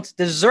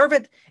deserve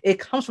it. It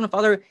comes from the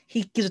Father.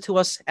 He gives it to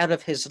us out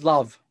of his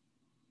love.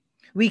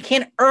 We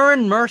can't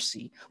earn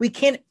mercy. We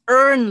can't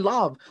earn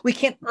love. We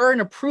can't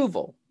earn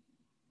approval.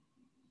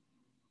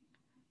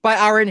 By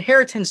our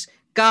inheritance,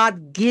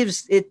 God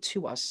gives it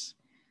to us.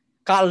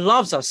 God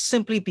loves us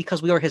simply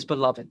because we are his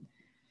beloved,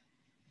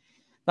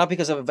 not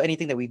because of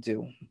anything that we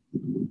do.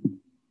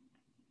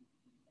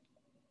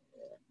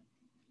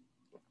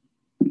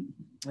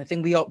 I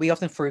think we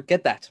often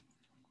forget that.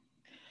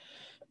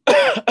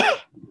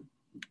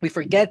 We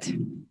forget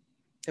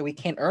that we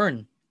can't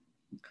earn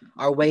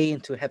our way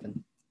into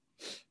heaven,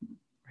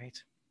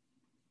 right?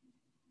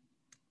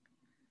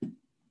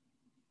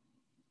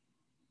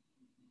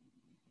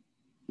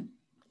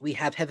 We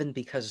have heaven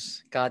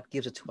because God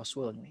gives it to us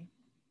willingly.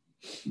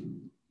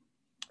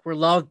 We're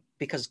loved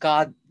because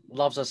God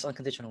loves us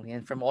unconditionally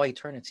and from all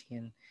eternity.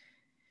 And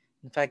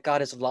in fact,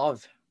 God is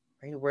love,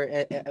 right?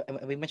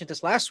 We mentioned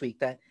this last week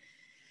that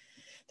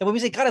when we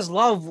say God is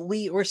love,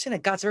 we're saying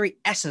that God's very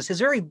essence, his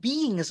very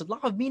being is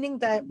love, meaning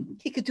that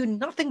he could do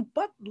nothing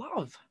but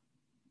love.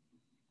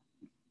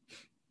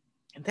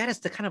 And that is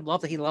the kind of love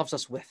that he loves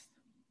us with.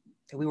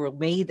 That we were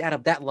made out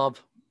of that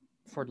love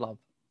for love.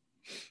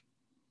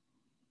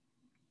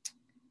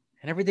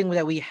 And everything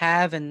that we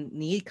have and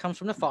need comes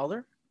from the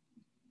Father.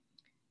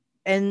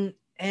 And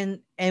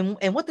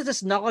what does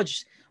this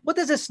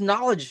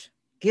knowledge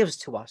gives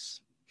to us?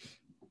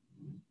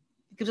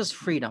 It gives us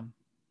freedom.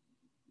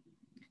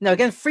 Now,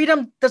 again,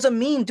 freedom doesn't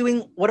mean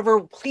doing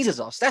whatever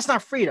pleases us. That's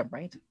not freedom,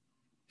 right?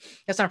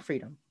 That's not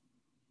freedom.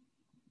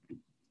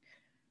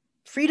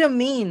 Freedom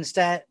means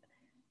that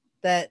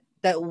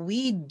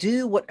we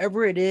do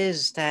whatever it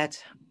is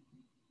that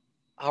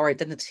our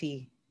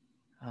identity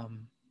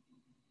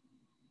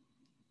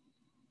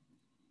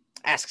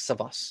asks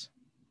of us.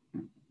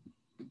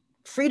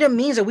 Freedom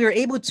means that we are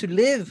able to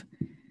live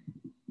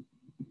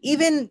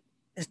even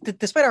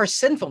despite our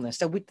sinfulness,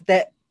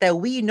 that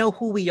we know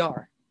who we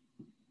are.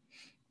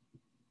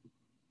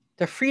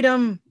 The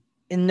freedom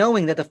in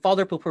knowing that the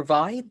Father will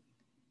provide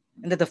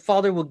and that the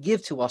Father will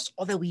give to us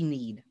all that we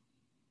need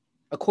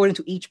according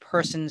to each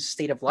person's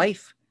state of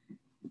life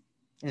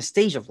and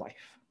stage of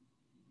life.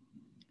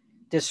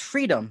 This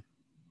freedom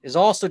is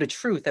also the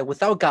truth that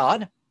without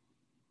God,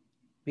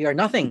 we are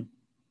nothing.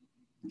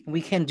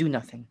 We can do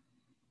nothing.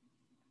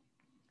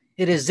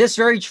 It is this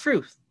very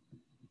truth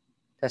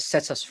that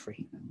sets us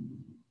free,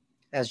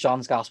 as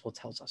John's gospel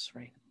tells us,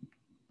 right?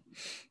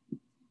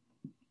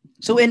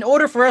 So in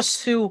order for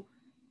us to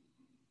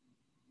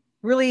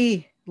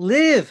really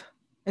live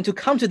and to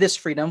come to this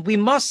freedom, we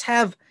must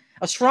have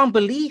a strong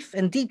belief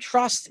and deep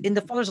trust in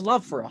the Father's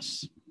love for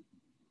us,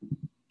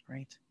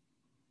 right?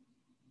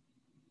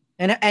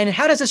 And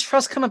how does this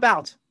trust come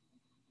about?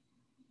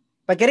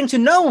 By getting to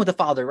know the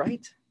Father,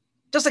 right?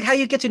 Just like how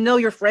you get to know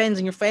your friends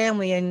and your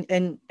family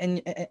and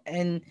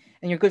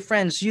your good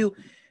friends, you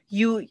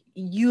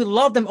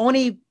love them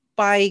only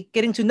by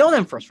getting to know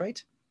them first,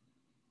 right?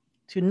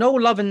 To know,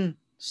 love, and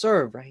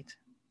serve, right?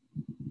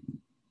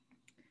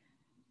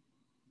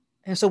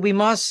 And so we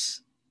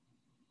must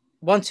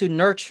want to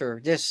nurture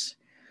this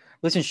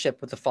relationship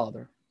with the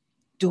Father.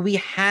 Do we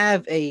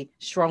have a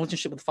strong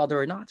relationship with the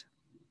Father or not?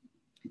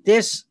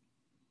 This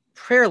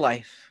prayer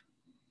life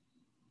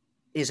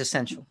is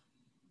essential.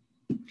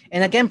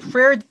 And again,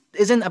 prayer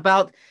isn't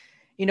about,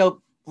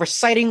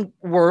 reciting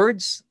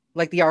words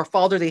like the Our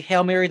Father, the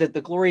Hail Mary,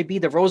 the Glory Be,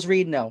 the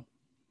Rosary. No.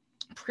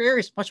 Prayer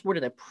is much more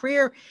than that.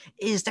 Prayer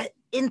is that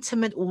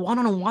intimate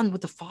one-on-one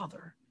with the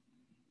Father.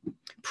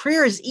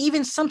 Prayer is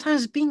even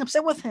sometimes being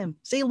upset with him.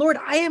 Say, Lord,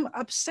 I am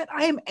upset.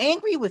 I am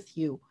angry with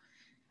you.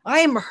 I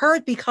am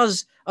hurt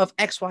because of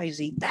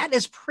XYZ. That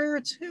is prayer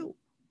too.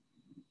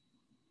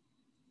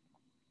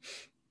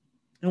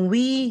 And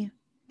we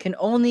can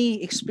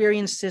only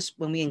experience this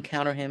when we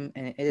encounter him,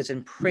 and it is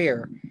in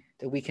prayer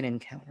that we can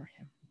encounter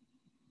him.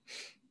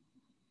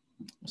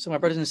 So my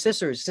brothers and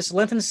sisters, this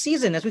Lenten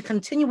season, as we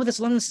continue with this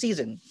Lenten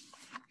season,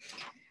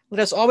 let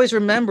us always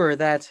remember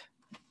that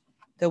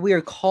we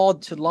are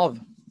called to love.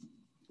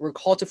 We're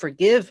called to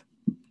forgive.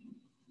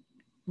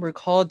 We're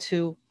called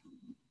to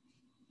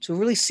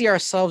really see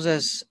ourselves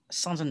as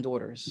sons and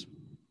daughters.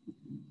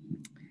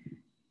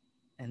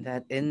 And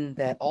that in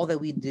that all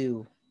that we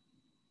do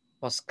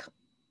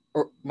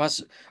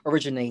must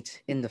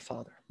originate in the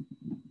Father.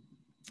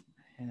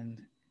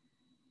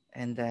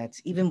 And that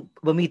even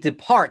when we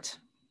depart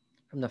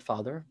from the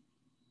Father,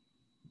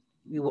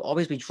 we will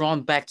always be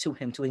drawn back to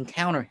him to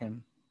encounter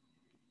him.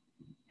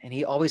 And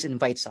he always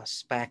invites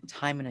us back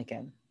time and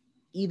again,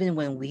 even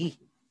when we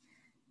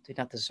do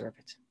not deserve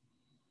it.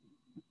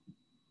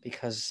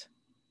 Because,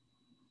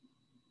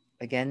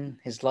 again,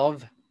 his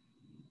love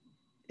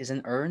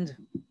isn't earned,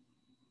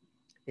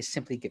 it's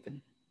simply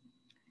given.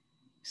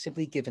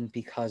 Simply given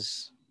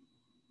because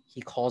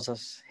he calls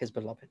us his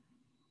beloved.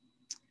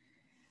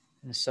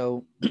 And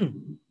so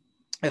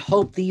I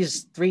hope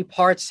these 3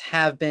 parts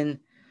have been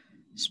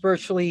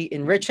spiritually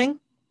enriching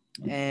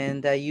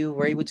and that you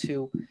were able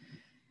to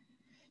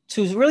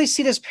to really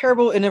see this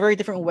parable in a very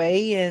different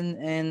way,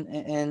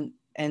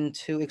 and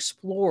to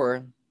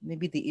explore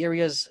maybe the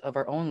areas of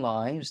our own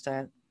lives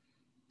that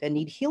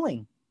need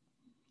healing,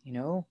 you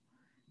know,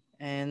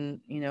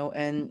 and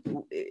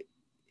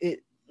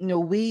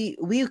we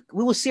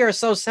will see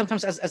ourselves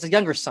sometimes as a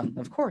younger son,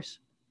 of course,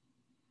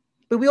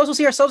 but we also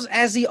see ourselves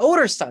as the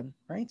older son,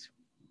 right?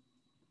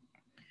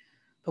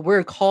 But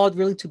we're called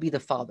really to be the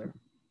father.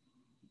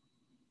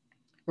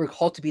 We're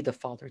called to be the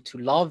father, to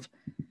love,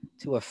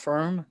 to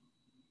affirm,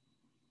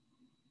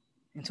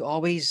 and to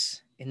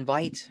always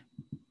invite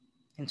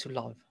and to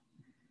love.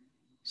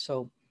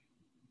 So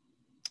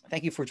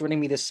thank you for joining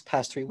me this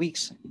past 3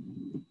 weeks.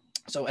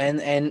 So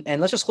and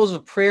let's just close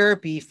with a prayer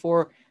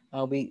before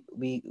we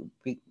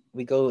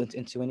go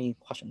into any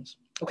questions.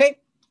 Okay?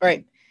 All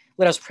right.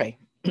 Let us pray.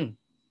 God,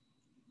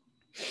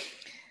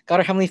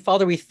 our Heavenly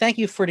Father, we thank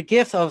you for the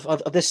gift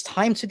of this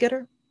time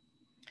together.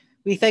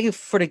 We thank you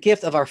for the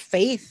gift of our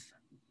faith,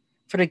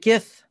 for the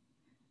gift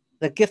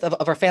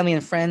of our family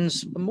and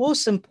friends. But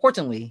most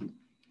importantly,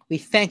 we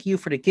thank you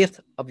for the gift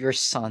of your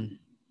Son,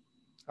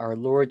 our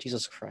Lord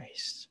Jesus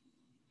Christ.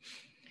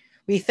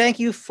 We thank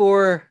you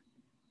for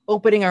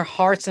opening our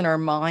hearts and our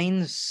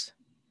minds.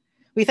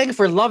 We thank you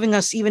for loving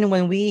us even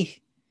when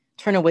we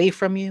turn away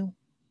from you.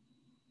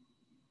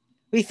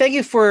 We thank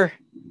you for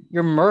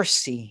your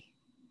mercy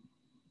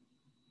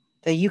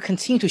that you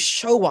continue to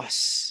show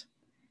us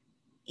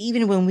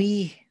even when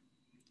we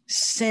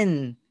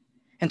sin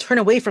and turn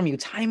away from you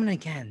time and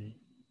again.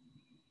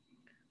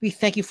 We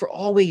thank you for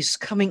always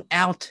coming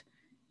out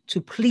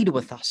to plead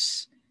with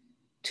us,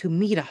 to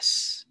meet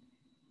us,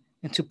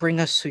 and to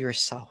bring us to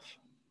yourself.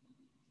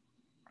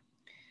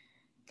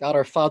 God,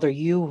 our Father,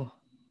 you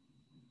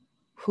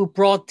who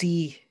brought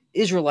the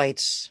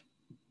Israelites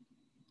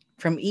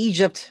from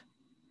Egypt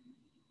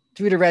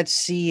through the Red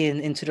Sea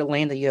and into the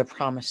land that you have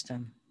promised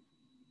them.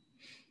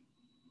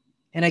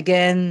 And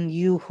again,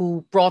 you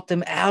who brought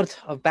them out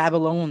of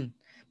Babylon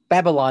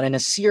and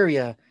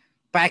Assyria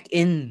back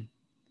in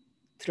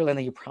to the land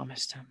that you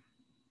promised them.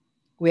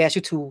 We ask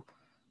you to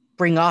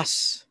bring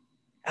us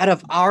out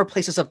of our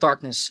places of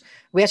darkness.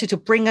 We ask you to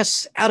bring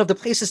us out of the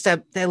places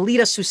that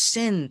lead us to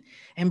sin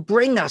and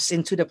bring us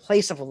into the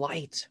place of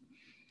light.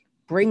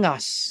 Bring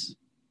us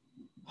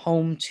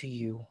home to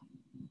you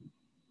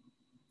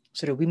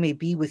so that we may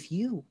be with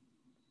you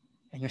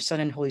and your Son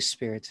and Holy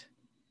Spirit,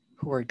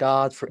 who are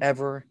God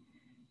forever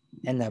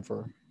and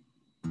ever.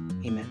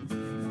 Amen.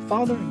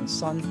 Father and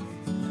Son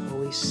and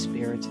Holy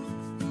Spirit. Amen.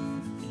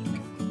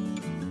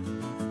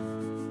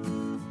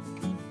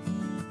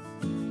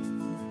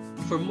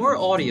 For more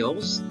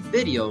audios,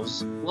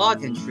 videos,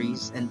 blog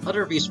entries, and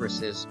other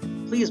resources,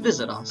 please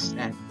visit us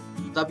at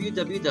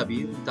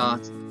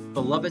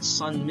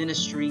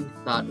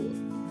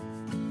www.belovedsonministry.org.